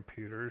on her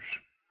computers,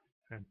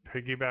 and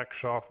piggyback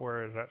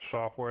software is that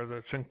software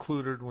that's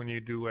included when you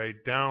do a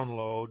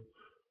download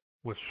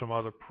with some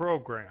other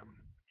program.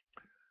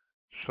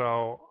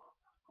 So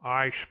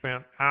I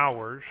spent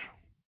hours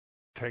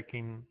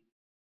taking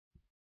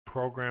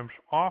programs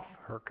off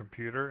her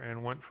computer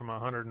and went from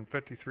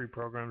 153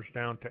 programs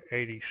down to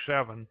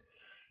 87.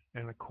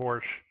 And of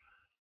course,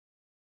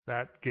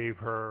 that gave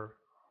her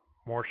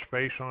more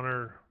space on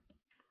her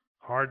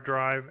hard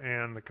drive,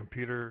 and the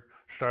computer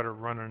started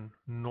running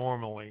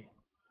normally.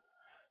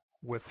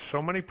 With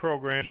so many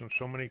programs and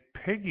so many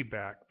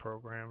piggyback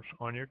programs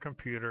on your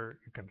computer,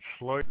 you can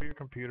slow your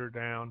computer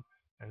down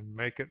and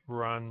make it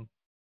run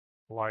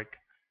like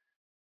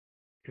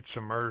it's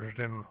immersed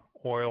in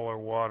oil or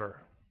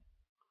water.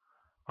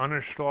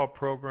 Uninstall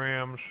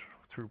programs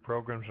through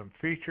Programs and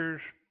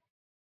Features,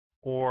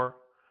 or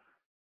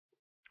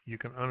you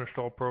can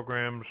uninstall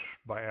programs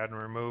by add and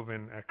remove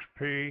in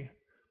XP.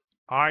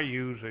 I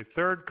use a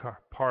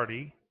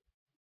third-party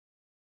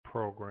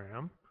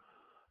program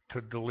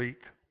to delete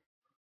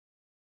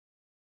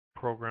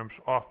programs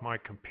off my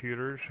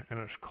computers, and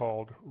it's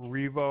called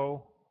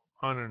Revo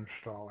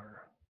Uninstaller.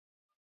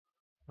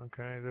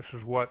 Okay, this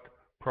is what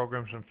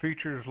Programs and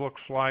Features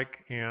looks like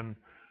in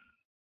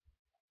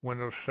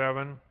Windows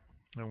 7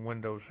 and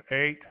Windows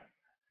 8.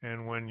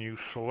 And when you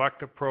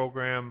select a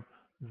program,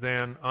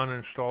 then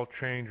Uninstall,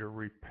 Change, or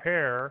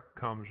Repair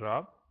comes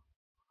up.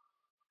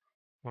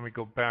 Let me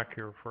go back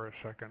here for a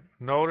second.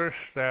 Notice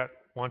that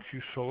once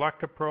you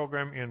select a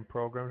program in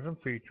Programs and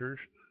Features,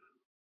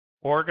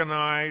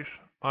 Organize,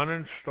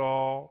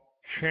 Uninstall,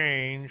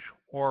 Change,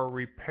 or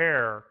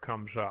Repair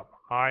comes up.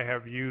 I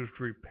have used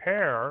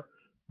Repair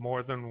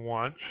more than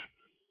once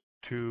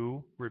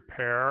to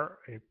repair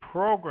a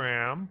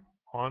program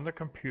on the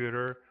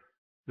computer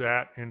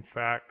that in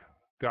fact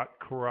got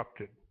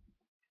corrupted,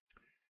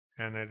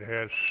 and it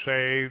has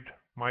saved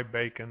my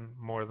bacon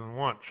more than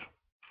once.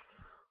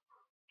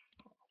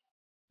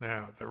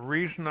 Now, the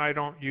reason I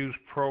don't use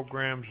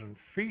Programs and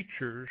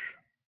Features,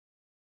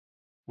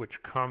 which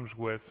comes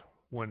with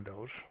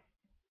Windows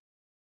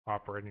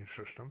operating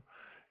system,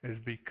 is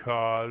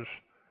because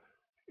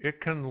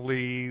it can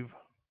leave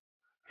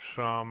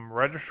some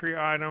registry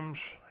items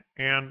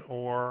and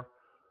or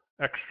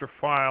extra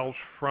files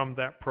from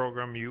that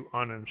program you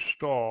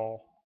uninstall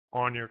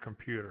on your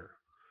computer.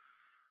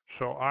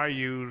 So I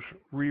use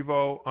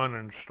Revo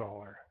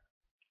Uninstaller.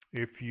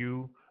 If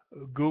you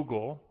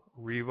Google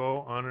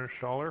Revo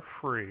Uninstaller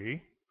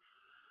free,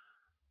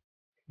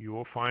 you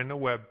will find the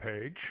web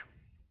page.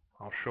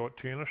 I'll show it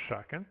to you in a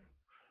second.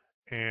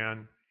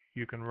 And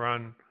you can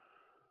run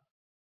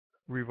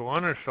Revo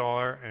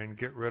Uninstaller and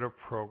get rid of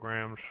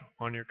programs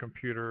on your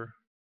computer,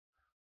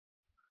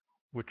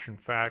 which in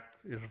fact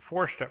is a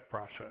four-step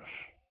process.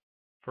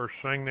 First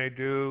thing they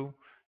do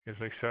is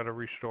they set a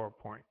restore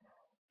point.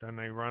 Then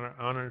they run an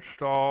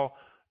uninstall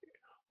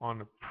on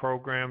the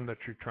program that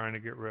you're trying to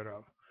get rid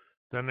of.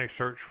 Then they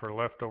search for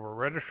leftover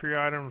registry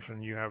items,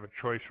 and you have a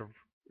choice of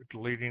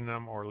deleting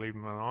them or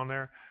leaving them on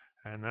there.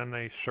 And then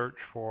they search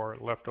for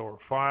leftover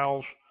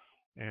files,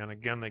 and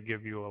again they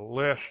give you a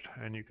list,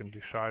 and you can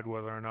decide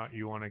whether or not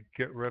you want to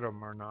get rid of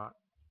them or not.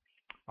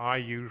 I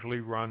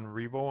usually run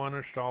Revo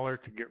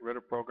Uninstaller to get rid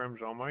of programs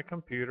on my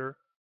computer,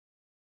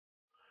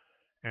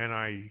 and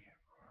I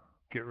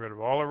get rid of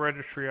all the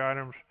registry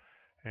items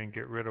and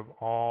get rid of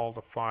all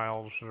the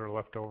files that are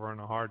left over on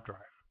the hard drive.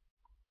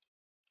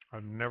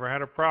 I've never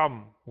had a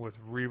problem with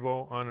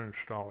Revo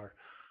Uninstaller.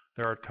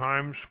 There are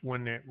times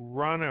when they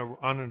run an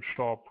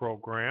uninstall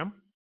program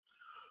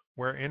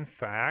where in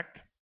fact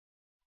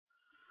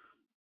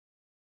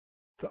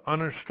the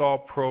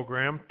uninstall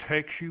program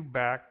takes you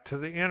back to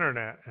the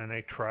internet, and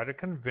they try to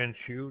convince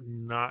you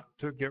not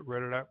to get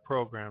rid of that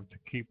program,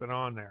 to keep it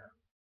on there.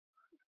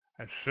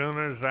 As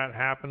soon as that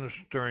happens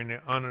during the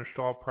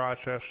uninstall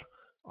process,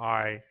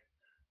 I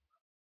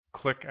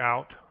click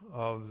out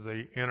of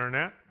the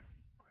internet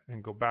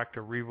and go back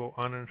to Revo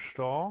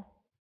uninstall.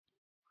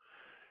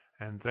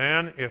 And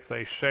then if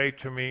they say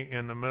to me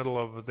in the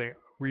middle of the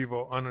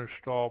Revo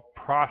uninstall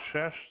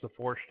process, the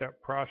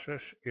 4-step process,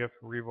 if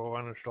Revo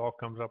uninstall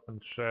comes up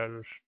and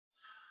says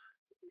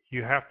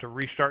you have to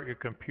restart your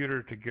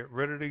computer to get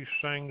rid of these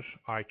things,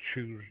 I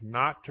choose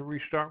not to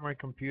restart my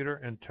computer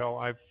until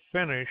I've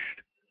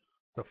finished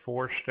the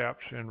 4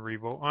 steps in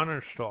Revo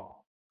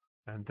uninstall.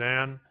 And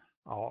then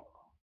I'll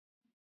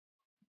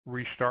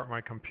restart my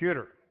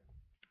computer.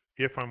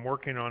 If I'm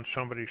working on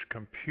somebody's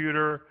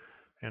computer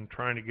and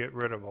trying to get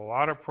rid of a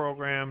lot of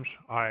programs,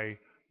 I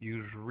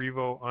use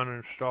Revo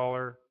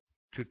uninstaller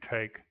to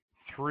take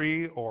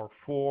 3 or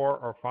 4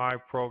 or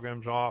 5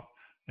 programs off,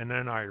 and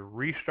then I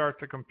restart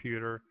the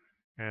computer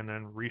and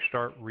then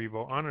restart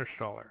Revo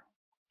uninstaller.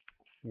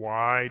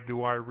 Why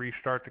do I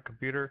restart the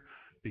computer?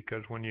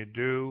 Because when you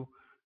do,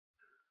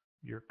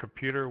 your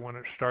computer, when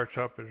it starts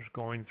up, is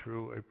going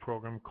through a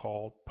program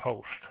called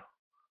POST,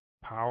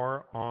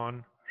 Power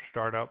On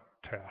Startup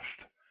Test.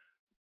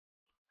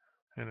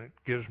 And it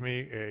gives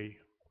me a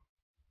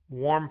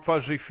warm,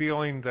 fuzzy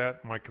feeling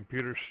that my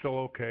computer's still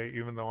okay,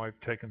 even though I've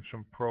taken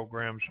some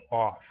programs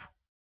off.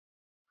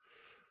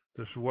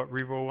 This is what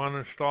Revo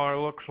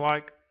uninstaller looks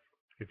like.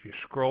 If you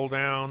scroll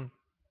down,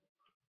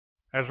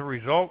 as a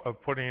result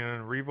of putting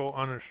in Revo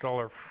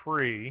uninstaller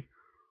free,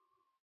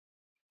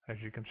 as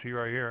you can see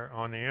right here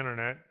on the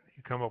internet,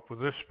 you come up with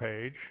this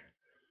page.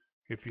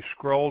 If you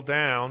scroll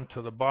down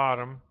to the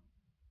bottom,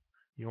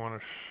 you want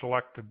to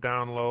select the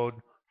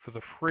download for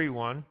the free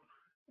one,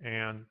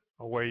 and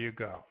away you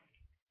go.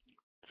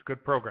 It's a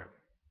good program.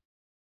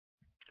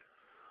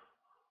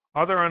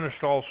 Other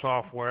uninstalled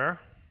software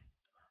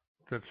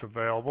that's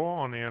available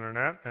on the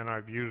internet, and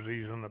I've used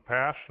these in the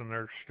past and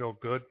they're still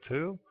good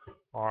too,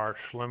 are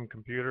Slim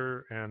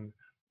Computer and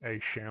a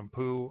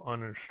Shampoo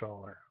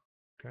uninstaller.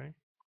 Okay.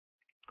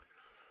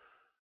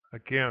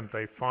 Again,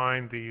 they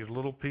find these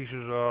little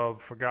pieces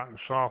of forgotten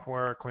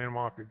software, clean them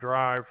off your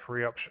drive,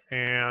 free up,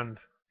 and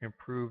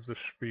improve the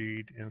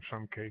speed in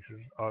some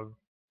cases of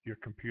your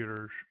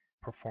computer's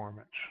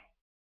performance.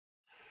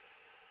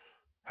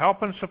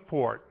 Help and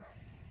support.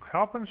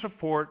 Help and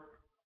support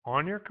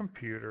on your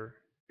computer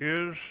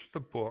is the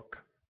book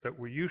that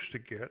we used to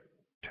get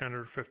 10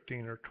 or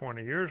 15 or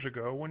 20 years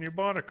ago when you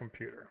bought a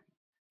computer.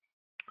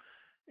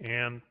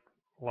 And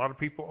a lot of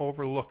people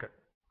overlook it.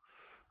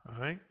 All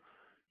right?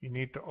 You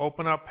need to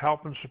open up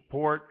help and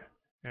support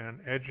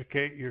and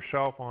educate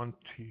yourself onto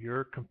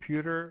your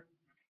computer.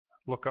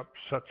 Look up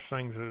such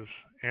things as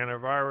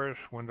antivirus,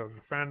 Windows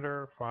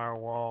Defender,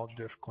 firewall,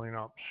 disk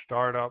cleanup,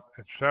 startup,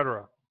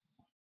 etc.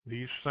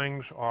 These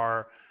things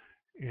are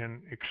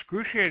in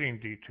excruciating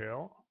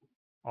detail,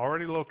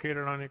 already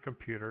located on your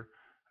computer,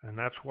 and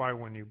that's why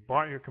when you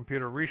bought your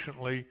computer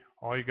recently,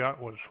 all you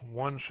got was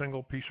one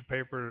single piece of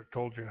paper that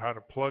told you how to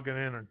plug it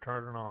in and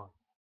turn it on,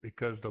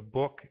 because the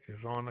book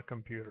is on the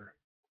computer.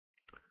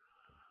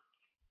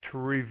 To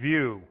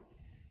review,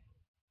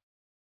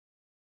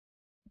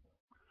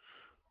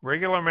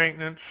 regular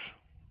maintenance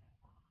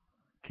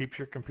keeps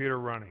your computer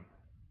running.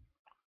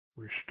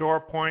 Restore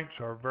points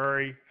are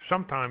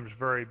sometimes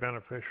very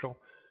beneficial,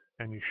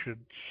 and you should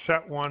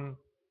set one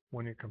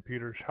when your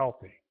computer's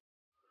healthy.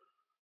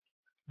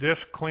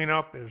 Disk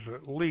cleanup is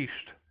at least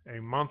a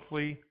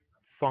monthly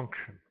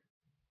function.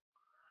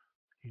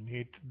 You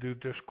need to do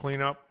disk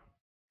cleanup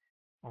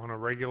on a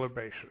regular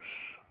basis.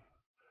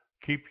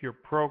 Keep your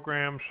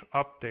programs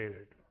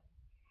updated.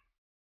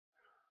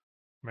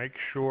 Make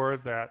sure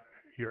that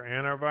your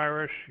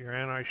antivirus, your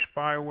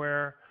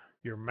anti-spyware,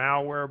 your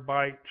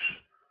Malwarebytes,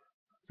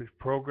 these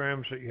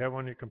programs that you have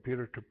on your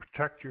computer to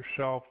protect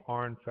yourself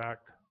are in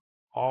fact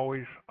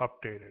always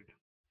updated.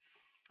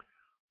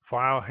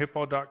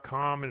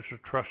 FileHippo.com is a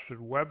trusted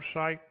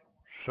website.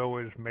 So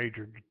is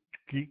Major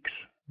Geeks,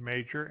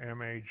 Major,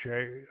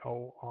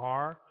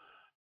 M-A-J-O-R,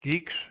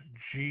 Geeks,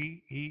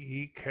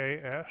 Geeks.com.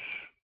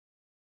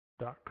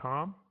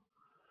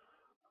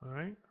 All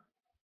right.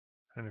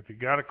 And if you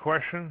got a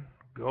question,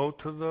 go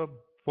to the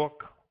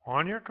book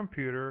on your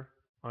computer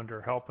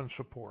under Help and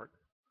Support.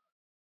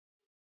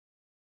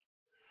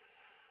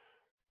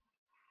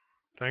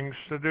 Things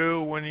to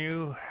do when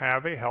you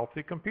have a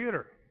healthy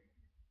computer.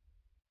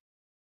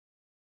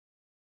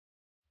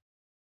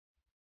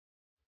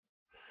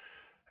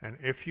 And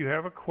if you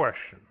have a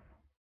question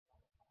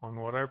on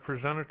what I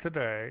presented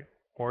today,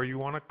 or you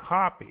want a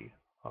copy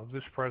of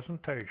this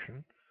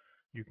presentation,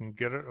 you can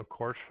get it, of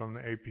course, from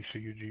the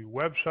APCUG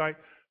website,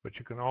 but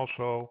you can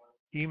also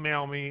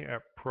email me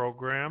at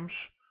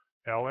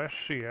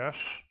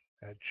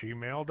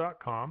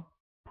programlscs@gmail.com,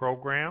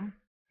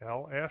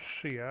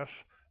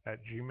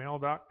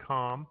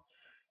 programlscs@gmail.com,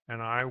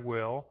 and I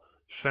will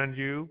send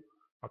you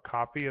a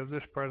copy of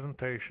this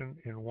presentation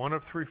in one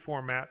of 3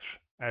 formats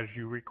as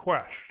you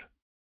request: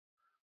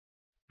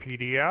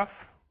 PDF,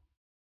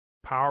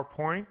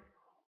 PowerPoint,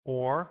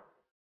 or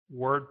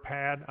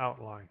WordPad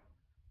outline.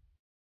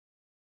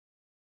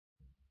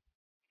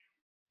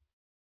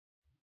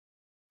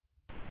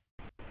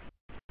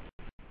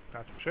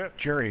 That's it.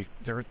 Jerry,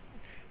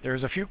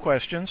 there's a few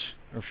questions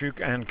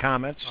and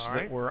comments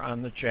right. that were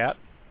on the chat.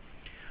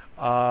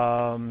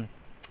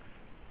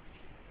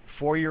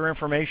 For your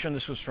information,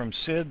 this was from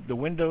Sid. The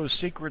Windows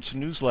Secrets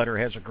newsletter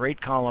has a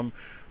great column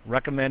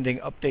recommending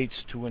updates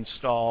to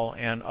install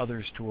and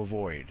others to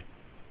avoid.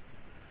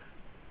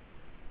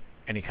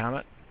 Any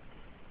comment?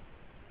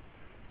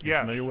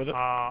 Yes. Familiar with it?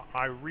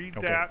 I read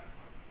Okay. that.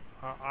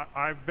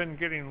 I've been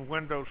getting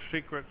Windows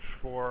Secrets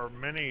for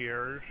many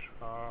years.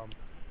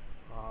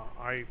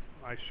 I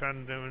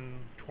send them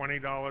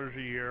 $20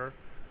 a year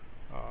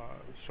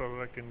so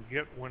that I can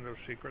get Windows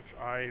Secrets.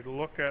 I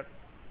look at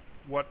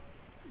what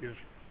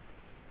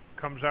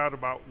comes out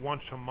about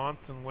once a month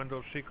in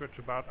Windows Secrets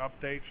about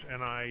updates,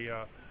 and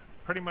I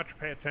pretty much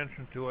pay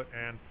attention to it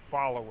and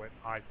follow it.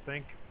 I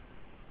think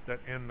that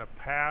in the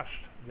past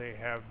they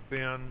have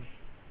been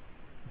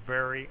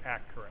very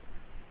accurate.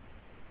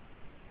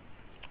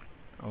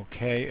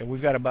 Okay,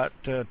 we've got about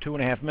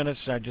 2.5 minutes.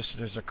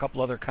 There's a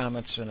couple other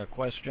comments and a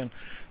question.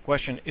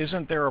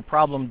 Isn't there a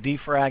problem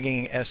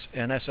defragging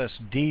an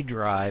SSD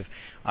drive?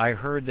 I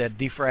heard that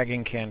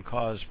defragging can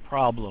cause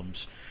problems.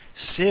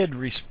 Sid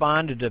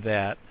responded to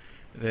that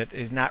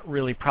is not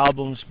really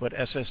problems, but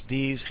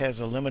SSDs has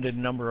a limited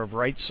number of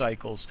write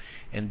cycles,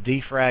 and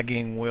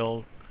defragging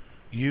will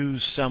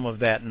use some of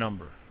that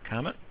number.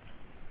 Comment?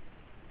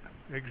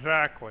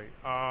 Exactly.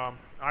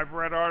 I've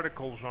read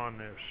articles on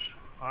this.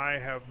 I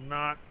have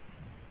not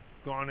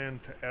gone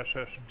into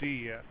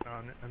SSD yet.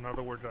 In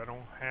other words, I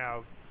don't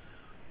have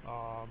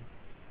a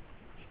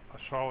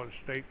solid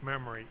state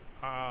memory.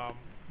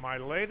 My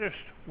latest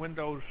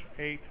Windows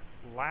 8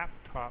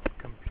 laptop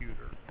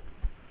computer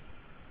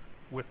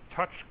with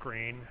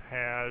touchscreen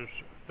has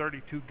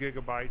 32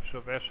 gigabytes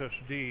of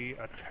SSD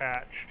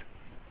attached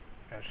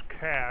as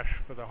cache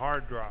for the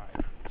hard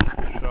drive.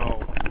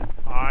 So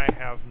I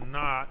have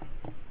not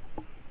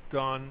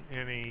done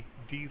any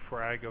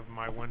defrag of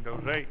my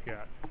Windows 8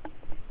 yet.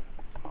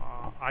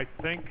 I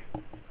think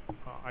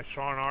I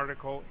saw an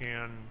article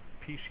in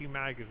PC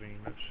Magazine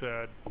that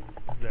said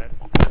that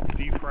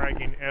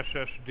defragging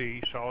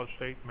SSD, solid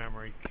state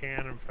memory,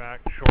 can in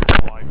fact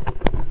shorten life,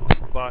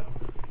 but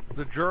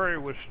the jury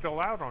was still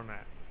out on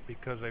that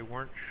because they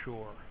weren't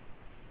sure.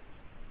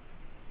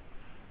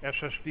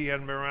 SSD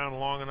hadn't been around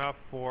long enough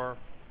for,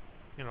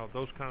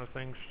 those kind of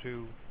things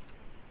to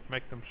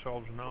make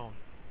themselves known.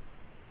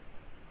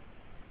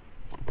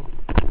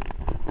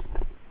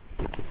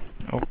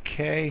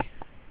 Okay.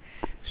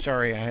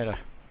 Sorry, I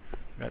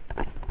got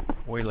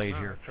waylaid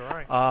here. That's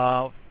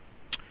all right.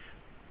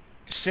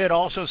 Sid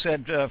also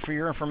said, for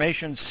your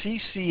information,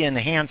 CC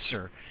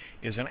Enhancer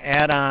is an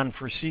add-on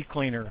for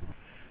CCleaner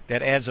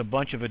that adds a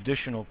bunch of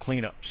additional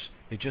cleanups.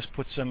 It just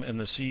puts them in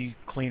the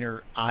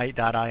CCleaner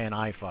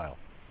 .ini file.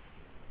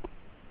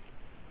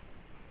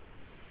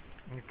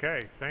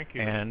 Okay, thank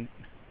you. And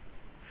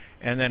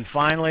then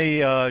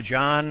finally,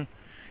 John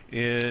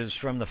is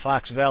from the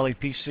Fox Valley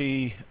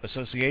PC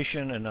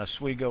Association in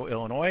Oswego,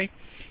 Illinois.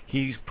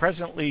 He's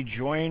presently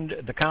joined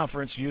the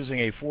conference using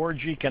a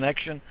 4G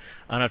connection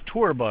on a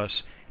tour bus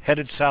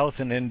headed south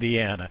in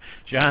Indiana.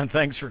 John,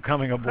 thanks for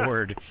coming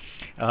aboard.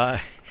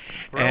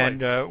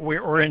 And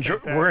we're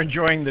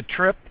enjoying the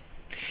trip.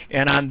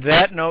 And on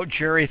that note,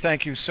 Jerry,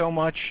 thank you so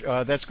much.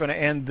 That's going to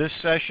end this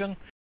session.